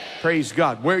 Praise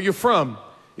God. Where you're from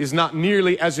is not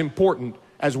nearly as important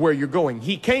as where you're going.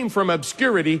 He came from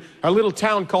obscurity, a little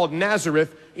town called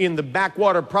Nazareth in the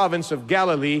backwater province of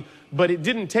Galilee, but it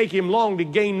didn't take Him long to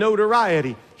gain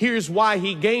notoriety. Here's why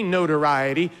He gained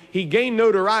notoriety. He gained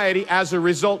notoriety as a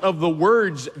result of the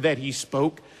words that He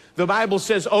spoke. The Bible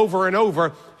says over and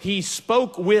over, He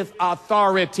spoke with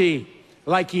authority,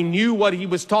 like He knew what He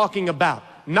was talking about,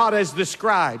 not as the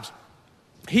scribes.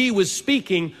 He was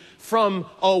speaking from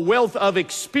a wealth of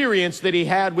experience that He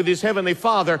had with His Heavenly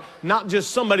Father, not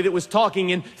just somebody that was talking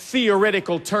in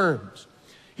theoretical terms.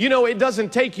 You know, it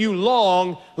doesn't take you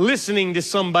long listening to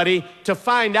somebody to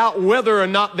find out whether or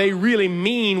not they really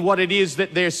mean what it is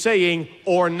that they're saying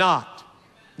or not.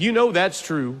 You know that's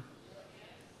true.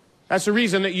 That's the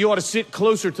reason that you ought to sit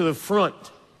closer to the front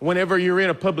whenever you're in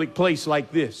a public place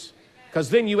like this. Because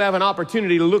then you have an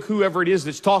opportunity to look whoever it is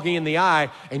that's talking in the eye,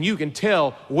 and you can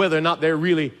tell whether or not they're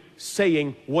really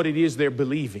saying what it is they're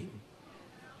believing.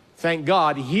 Thank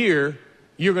God, here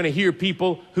you're going to hear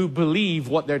people who believe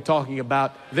what they're talking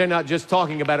about. They're not just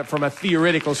talking about it from a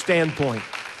theoretical standpoint.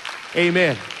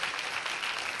 Amen.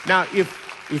 Now,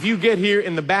 if you get here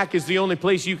and the back is the only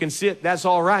place you can sit, that's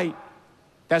all right.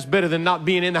 That's better than not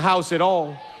being in the house at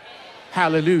all.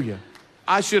 Hallelujah.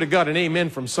 I should have got an amen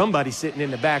from somebody sitting in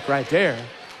the back right there.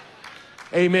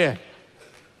 Amen.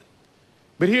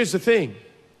 But here's the thing.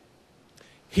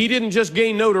 He didn't just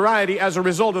gain notoriety as a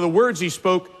result of the words he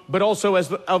spoke, but also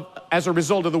as a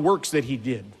result of the works that he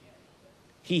did.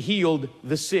 He healed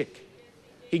the sick.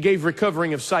 He gave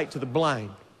recovering of sight to the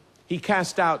blind. He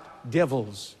cast out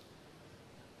devils.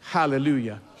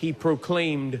 Hallelujah. He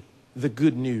proclaimed the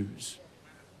good news.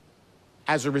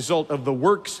 As a result of the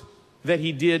works that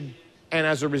he did and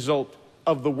as a result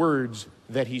of the words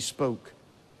that he spoke.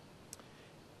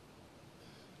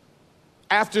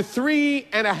 After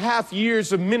 3.5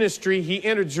 years of ministry, he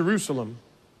entered Jerusalem.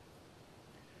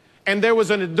 And there was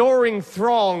an adoring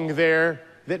throng there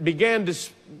that began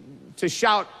to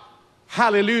shout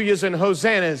hallelujahs and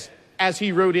hosannas as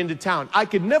he rode into town. I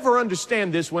could never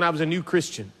understand this when I was a new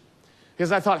Christian.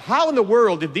 Because I thought, how in the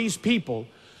world did these people,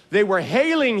 they were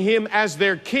hailing him as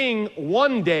their king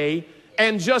one day,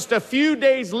 and just a few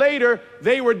days later,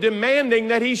 they were demanding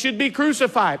that he should be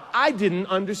crucified. I didn't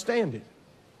understand it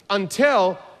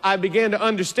until I began to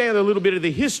understand a little bit of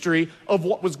the history of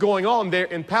what was going on there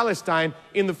in Palestine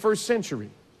in the first century.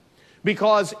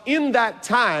 Because in that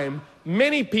time,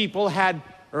 many people had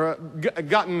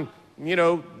gotten,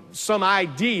 some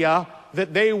idea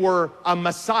that they were a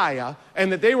Messiah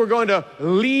and that they were going to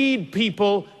lead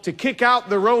people to kick out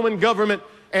the Roman government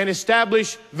and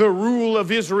establish the rule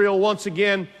of Israel once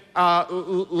again,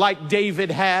 like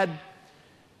David had.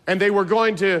 And they were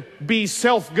going to be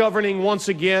self-governing once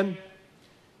again.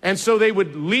 And so they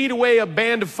would lead away a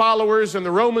band of followers, and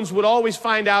the Romans would always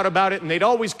find out about it, and they'd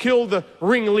always kill the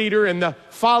ringleader, and the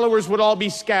followers would all be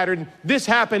scattered. This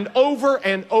happened over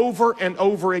and over and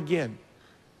over again.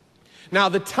 Now,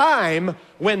 the time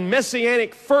when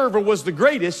messianic fervor was the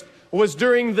greatest was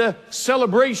during the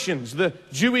celebrations, the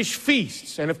Jewish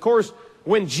feasts. And of course,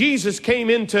 when Jesus came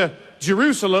into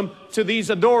Jerusalem to these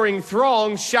adoring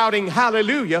throngs shouting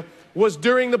hallelujah, was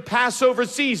during the Passover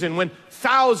season, when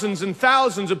thousands and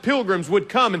thousands of pilgrims would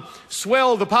come and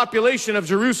swell the population of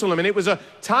Jerusalem. And it was a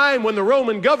time when the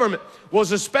Roman government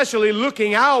was especially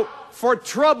looking out for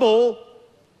trouble,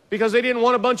 because they didn't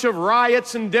want a bunch of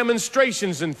riots and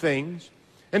demonstrations and things.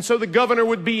 And so the governor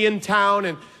would be in town,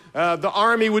 and the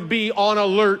army would be on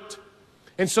alert.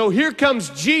 And so here comes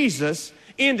Jesus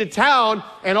into town,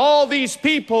 and all these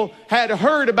people had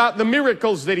heard about the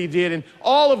miracles that he did, and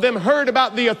all of them heard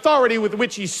about the authority with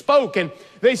which he spoke, and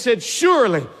they said,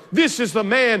 surely this is the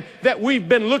man that we've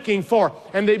been looking for.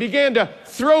 And they began to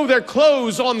throw their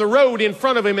clothes on the road in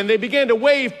front of him, and they began to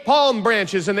wave palm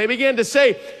branches, and they began to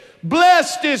say,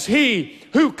 blessed is he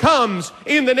who comes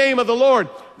in the name of the Lord.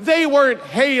 They weren't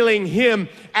hailing him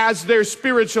as their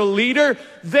spiritual leader.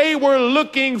 They were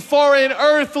looking for an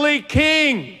earthly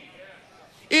king.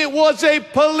 It was a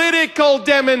political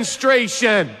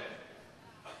demonstration.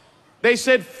 They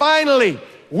said, finally,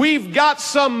 we've got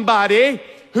somebody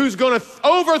who's going to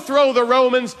overthrow the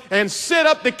Romans and set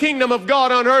up the kingdom of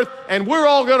God on earth, and we're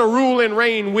all going to rule and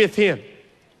reign with him.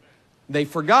 They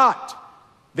forgot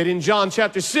that in John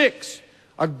chapter 6,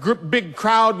 a big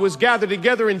crowd was gathered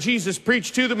together, and Jesus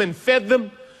preached to them and fed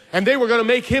them, and they were going to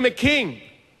make him a king.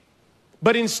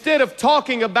 But instead of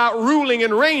talking about ruling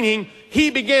and reigning,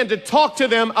 he began to talk to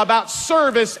them about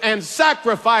service and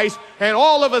sacrifice. And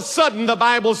all of a sudden, the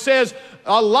Bible says,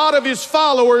 a lot of his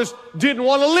followers didn't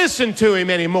want to listen to him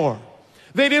anymore.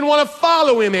 They didn't want to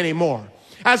follow him anymore.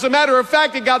 As a matter of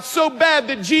fact, it got so bad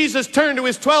that Jesus turned to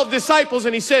his 12 disciples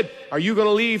and he said, are you going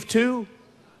to leave too?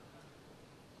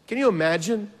 Can you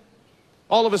imagine?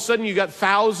 All of a sudden, you got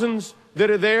thousands that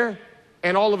are there.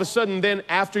 And all of a sudden, then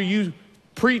after you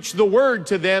preach the word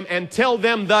to them and tell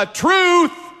them the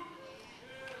truth,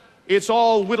 it's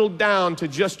all whittled down to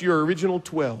just your original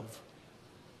 12.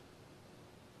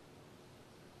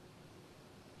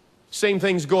 Same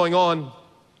thing's going on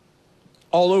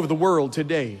all over the world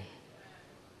today.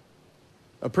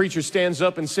 A preacher stands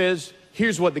up and says,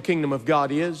 here's what the kingdom of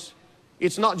God is.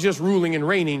 It's not just ruling and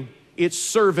reigning, it's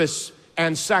service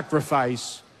and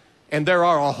sacrifice. And there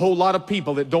are a whole lot of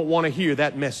people that don't want to hear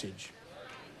that message.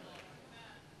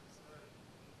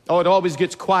 Oh, it always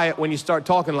gets quiet when you start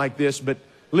talking like this, but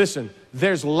listen,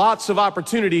 there's lots of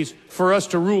opportunities for us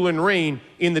to rule and reign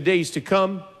in the days to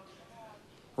come.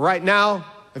 Right now,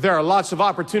 there are lots of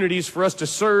opportunities for us to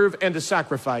serve and to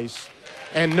sacrifice.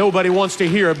 And nobody wants to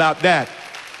hear about that.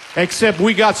 Except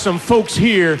we got some folks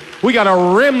here. We got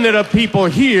a remnant of people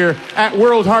here at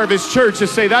World Harvest Church to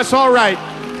say, that's all right.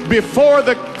 Before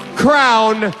the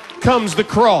crown comes the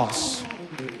cross.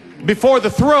 Before the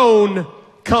throne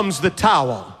comes the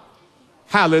towel.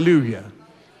 Hallelujah.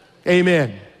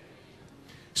 Amen.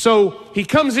 So he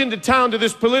comes into town to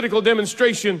this political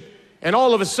demonstration, and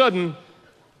all of a sudden,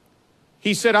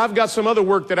 he said, I've got some other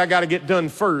work that I got to get done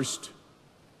first.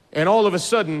 And all of a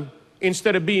sudden,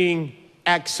 instead of being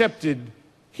accepted,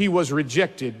 he was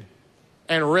rejected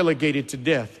and relegated to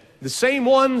death. The same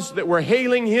ones that were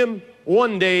hailing him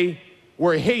one day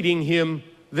were hating him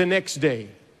the next day,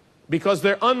 because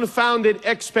their unfounded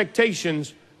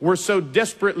expectations were so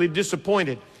desperately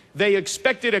disappointed. They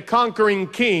expected a conquering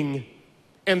king,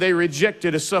 and they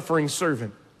rejected a suffering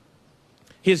servant.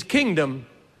 His kingdom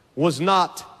was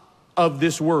not of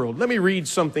this world. Let me read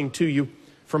something to you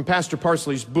from Pastor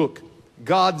Parsley's book,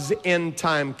 God's End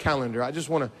Time Calendar. I just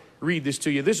want to read this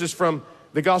to you. This is from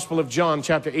the Gospel of John,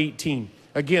 chapter 18.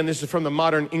 Again, this is from the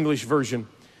Modern English Version.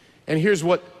 And here's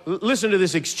what, listen to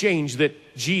this exchange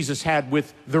that Jesus had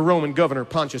with the Roman governor,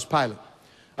 Pontius Pilate.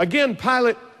 Again,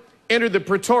 Pilate entered the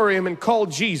praetorium and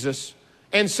called Jesus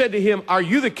and said to him, are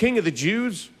you the king of the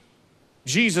Jews?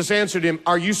 Jesus answered him,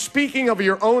 are you speaking of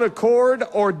your own accord,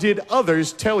 or did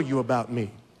others tell you about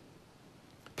me?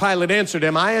 Pilate answered,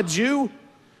 am I a Jew?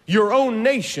 Your own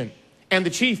nation and the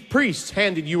chief priests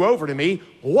handed you over to me.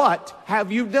 What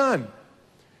have you done?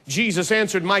 Jesus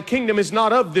answered, my kingdom is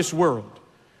not of this world.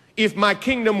 If my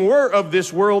kingdom were of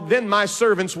this world, then my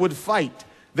servants would fight,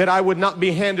 that I would not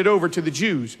be handed over to the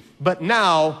Jews. But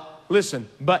now, listen,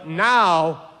 but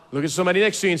now, look at somebody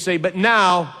next to you and say, but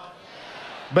now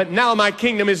my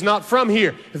kingdom is not from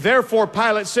here. Therefore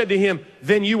Pilate said to him,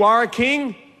 then you are a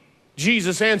king?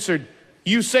 Jesus answered,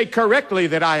 you say correctly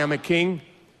that I am a king.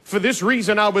 For this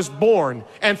reason I was born,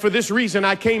 and for this reason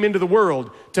I came into the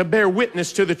world, to bear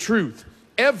witness to the truth.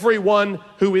 Everyone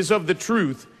who is of the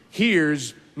truth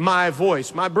hears my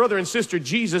voice. My brother and sister,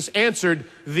 Jesus answered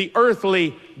the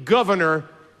earthly governor,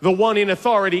 the one in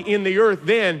authority in the earth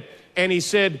then, and he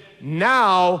said,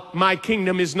 now my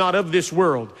kingdom is not of this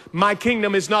world. My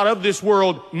kingdom is not of this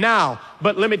world now.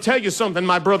 But let me tell you something,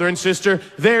 my brother and sister.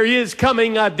 There is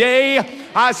coming a day.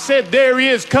 I said there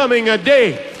is coming a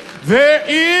day. There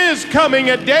is coming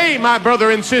a day, my brother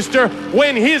and sister,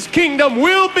 when his kingdom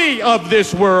will be of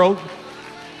this world.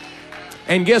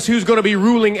 And guess who's going to be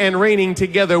ruling and reigning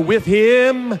together with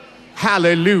him?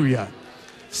 Hallelujah.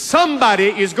 Somebody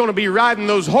is going to be riding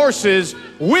those horses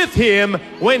with him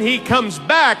when he comes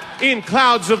back in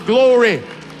clouds of glory.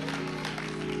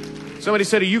 Somebody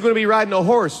said, are you going to be riding a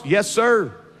horse? Yes,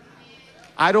 sir.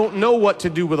 I don't know what to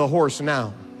do with a horse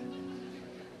now.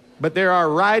 But there are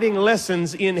riding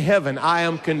lessons in heaven. I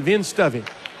am convinced of it.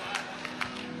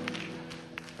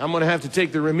 I'm going to have to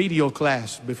take the remedial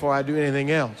class before I do anything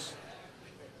else.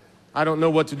 I don't know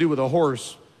what to do with a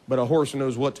horse, but a horse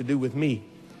knows what to do with me.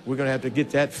 We're going to have to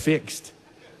get that fixed.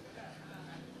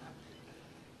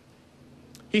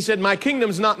 He said, my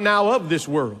kingdom's not now of this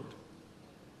world,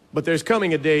 but there's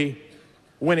coming a day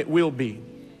when it will be.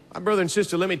 My brother and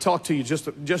sister, let me talk to you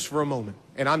just for a moment,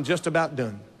 and I'm just about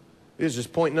done. This is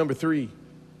point number 3.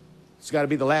 It's got to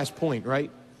be the last point,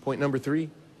 right? Point number 3.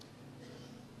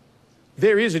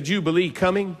 There is a Jubilee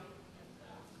coming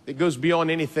that goes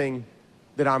beyond anything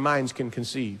that our minds can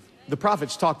conceive. The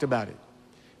prophets talked about it.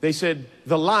 They said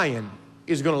the lion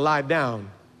is going to lie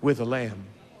down with the lamb.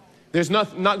 There's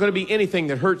not going to be anything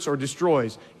that hurts or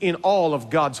destroys in all of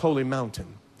God's holy mountain.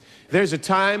 There's a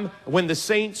time when the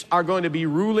saints are going to be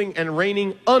ruling and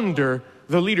reigning under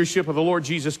the leadership of the Lord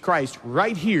Jesus Christ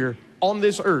right here on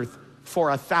this earth for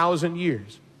 1,000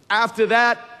 years. After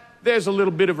that, there's a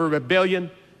little bit of a rebellion.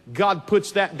 God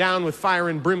puts that down with fire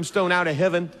and brimstone out of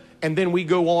heaven, and then we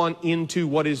go on into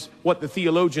what the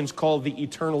theologians call the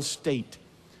eternal state.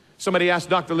 Somebody asked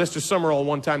Dr. Lester Summerall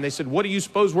one time, they said, what do you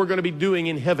suppose we're going to be doing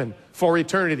in heaven for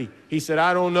eternity? He said,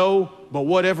 I don't know, but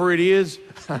whatever it is,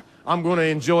 I'm going to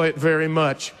enjoy it very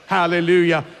much.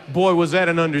 Hallelujah. Boy, was that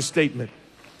an understatement.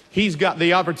 He's got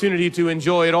the opportunity to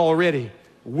enjoy it already.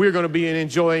 We're going to be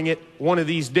enjoying it one of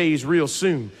these days real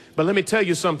soon. But let me tell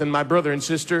you something, my brother and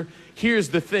sister. Here's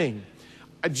the thing.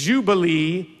 A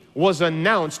Jubilee was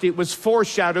announced. It was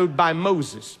foreshadowed by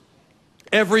Moses.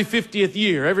 Every 50th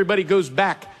year, everybody goes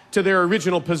back to their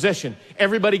original possession.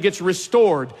 Everybody gets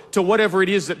restored to whatever it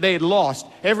is that they had lost.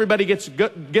 Everybody gets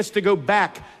to go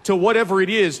back to whatever it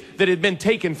is that had been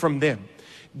taken from them.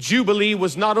 Jubilee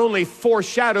was not only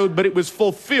foreshadowed, but it was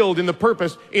fulfilled in the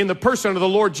person of the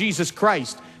Lord Jesus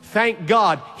Christ. Thank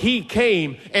God he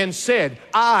came and said,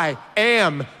 I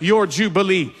am your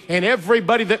Jubilee. And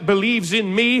everybody that believes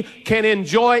in me can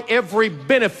enjoy every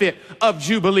benefit of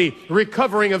Jubilee.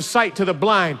 Recovering of sight to the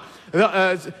blind.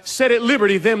 Set at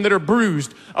liberty them that are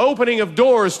bruised, opening of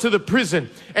doors to the prison,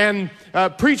 and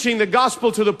preaching the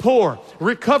gospel to the poor,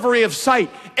 recovery of sight.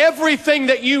 Everything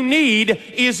that you need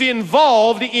is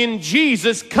involved in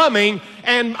Jesus coming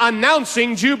and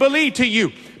announcing Jubilee to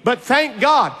you. But thank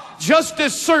God, just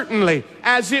as certainly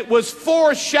as it was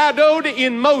foreshadowed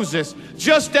in Moses,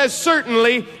 just as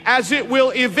certainly as it will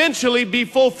eventually be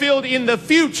fulfilled in the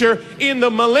future, in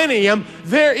the millennium,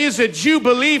 there is a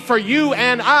Jubilee for you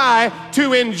and I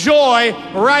to enjoy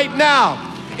right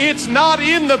now. It's not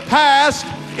in the past.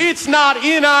 It's not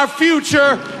in our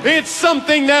future. It's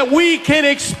something that we can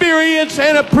experience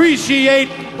and appreciate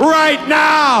right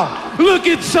now. Look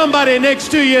at somebody next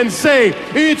to you and say,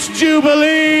 it's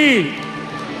Jubilee.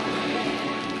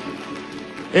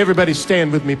 Everybody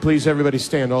stand with me, please. Everybody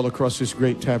stand all across this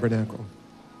great tabernacle.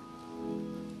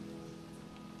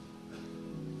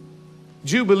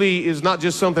 Jubilee is not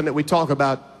just something that we talk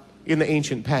about in the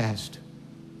ancient past.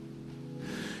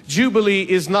 Jubilee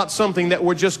is not something that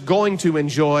we're just going to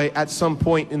enjoy at some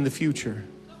point in the future.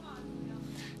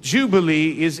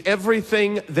 Jubilee is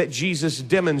everything that Jesus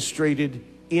demonstrated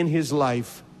in his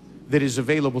life that is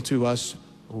available to us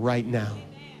right now.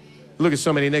 Look at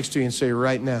somebody next to you and say,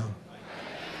 right now.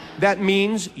 That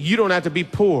means you don't have to be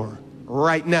poor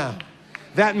right now.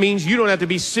 That means you don't have to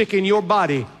be sick in your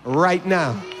body right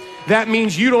now. That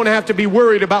means you don't have to be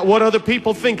worried about what other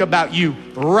people think about you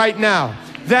right now.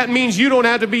 That means you don't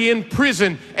have to be in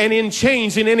prison and in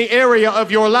chains in any area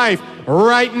of your life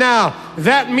right now.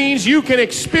 That means you can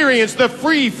experience the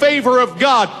free favor of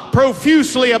God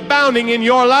profusely abounding in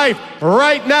your life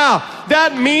right now.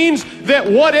 That means that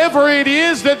whatever it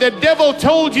is that the devil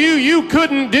told you you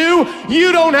couldn't do,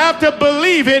 you don't have to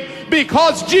believe it,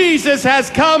 because Jesus has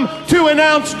come to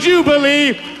announce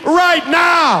Jubilee right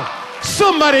now.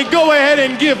 Somebody go ahead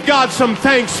and give God some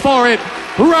thanks for it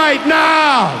right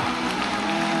now.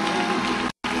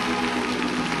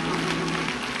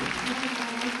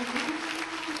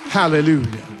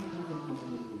 Hallelujah.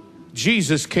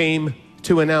 Jesus came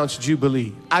to announce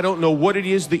Jubilee. I don't know what it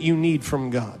is that you need from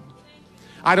God.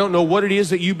 I don't know what it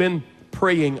is that you've been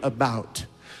praying about.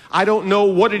 I don't know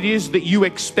what it is that you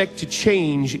expect to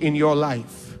change in your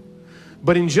life.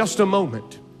 But in just a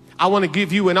moment, I want to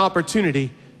give you an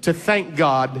opportunity to thank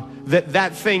God that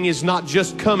that thing is not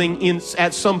just coming in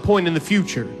at some point in the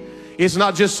future. It's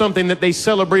not just something that they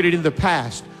celebrated in the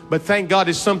past. But thank God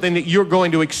it's something that you're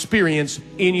going to experience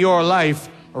in your life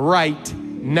right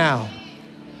now.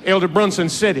 Elder Brunson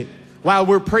said it. While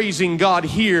we're praising God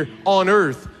here on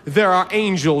earth, there are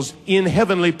angels in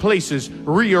heavenly places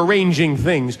rearranging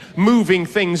things, moving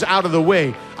things out of the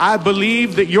way. I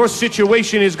believe that your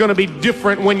situation is going to be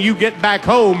different when you get back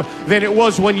home than it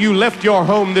was when you left your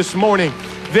home this morning.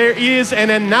 There is an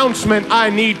announcement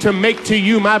I need to make to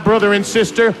you, my brother and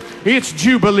sister. It's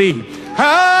Jubilee.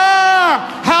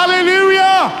 Ah,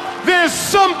 hallelujah. There's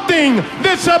something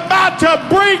that's about to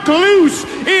break loose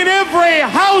in every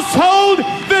household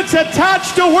that's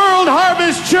attached to World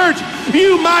Harvest Church.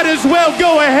 You might as well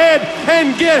go ahead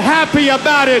and get happy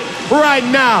about it right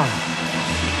now.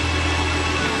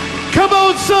 Come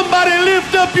on, somebody,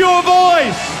 lift up your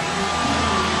voice.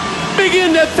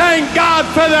 Begin to thank God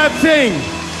for that thing.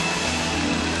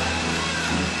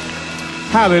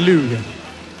 Hallelujah.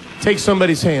 Take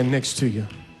somebody's hand next to you.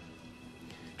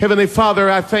 Heavenly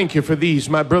Father, I thank you for these,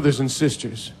 my brothers and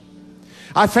sisters.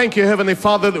 I thank you, Heavenly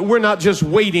Father, that we're not just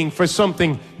waiting for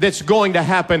something that's going to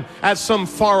happen at some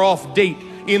far-off date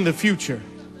in the future.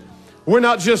 We're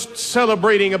not just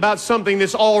celebrating about something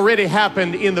that's already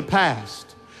happened in the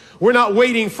past. We're not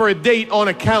waiting for a date on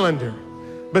a calendar.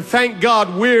 But thank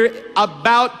God we're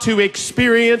about to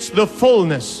experience the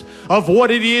fullness of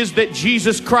what it is that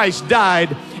Jesus Christ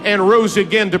died and rose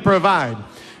again to provide.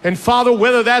 And Father,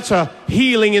 whether that's a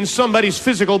healing in somebody's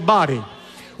physical body,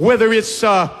 whether it's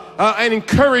an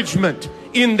encouragement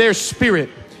in their spirit,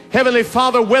 Heavenly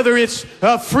Father, whether it's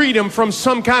freedom from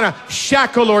some kind of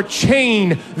shackle or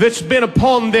chain that's been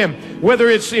upon them, whether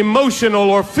it's emotional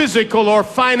or physical or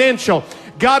financial,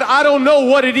 God, I don't know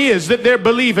what it is that they're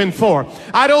believing for.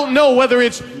 I don't know whether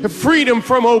it's freedom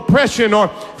from oppression or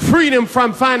freedom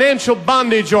from financial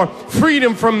bondage or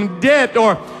freedom from debt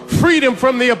or freedom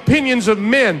from the opinions of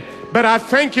men. But I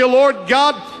thank you, Lord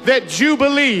God, that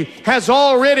Jubilee has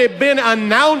already been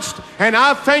announced. And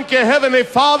I thank you, Heavenly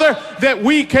Father, that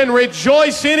we can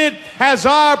rejoice in it as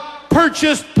our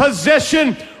purchased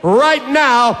possession right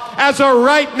now as a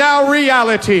right now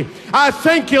reality. I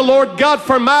thank you, Lord God,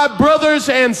 for my brothers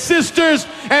and sisters,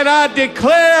 and I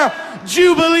declare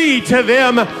jubilee to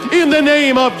them in the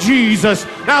name of Jesus.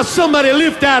 Now somebody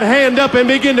lift that hand up and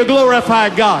begin to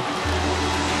glorify God.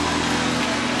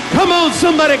 Come on,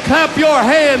 somebody clap your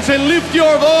hands and lift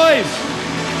your voice.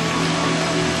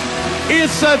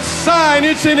 It's a sign,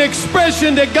 it's an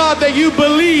expression to God that you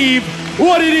believe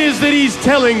what it is that He's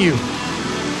telling you.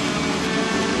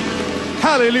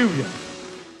 Hallelujah.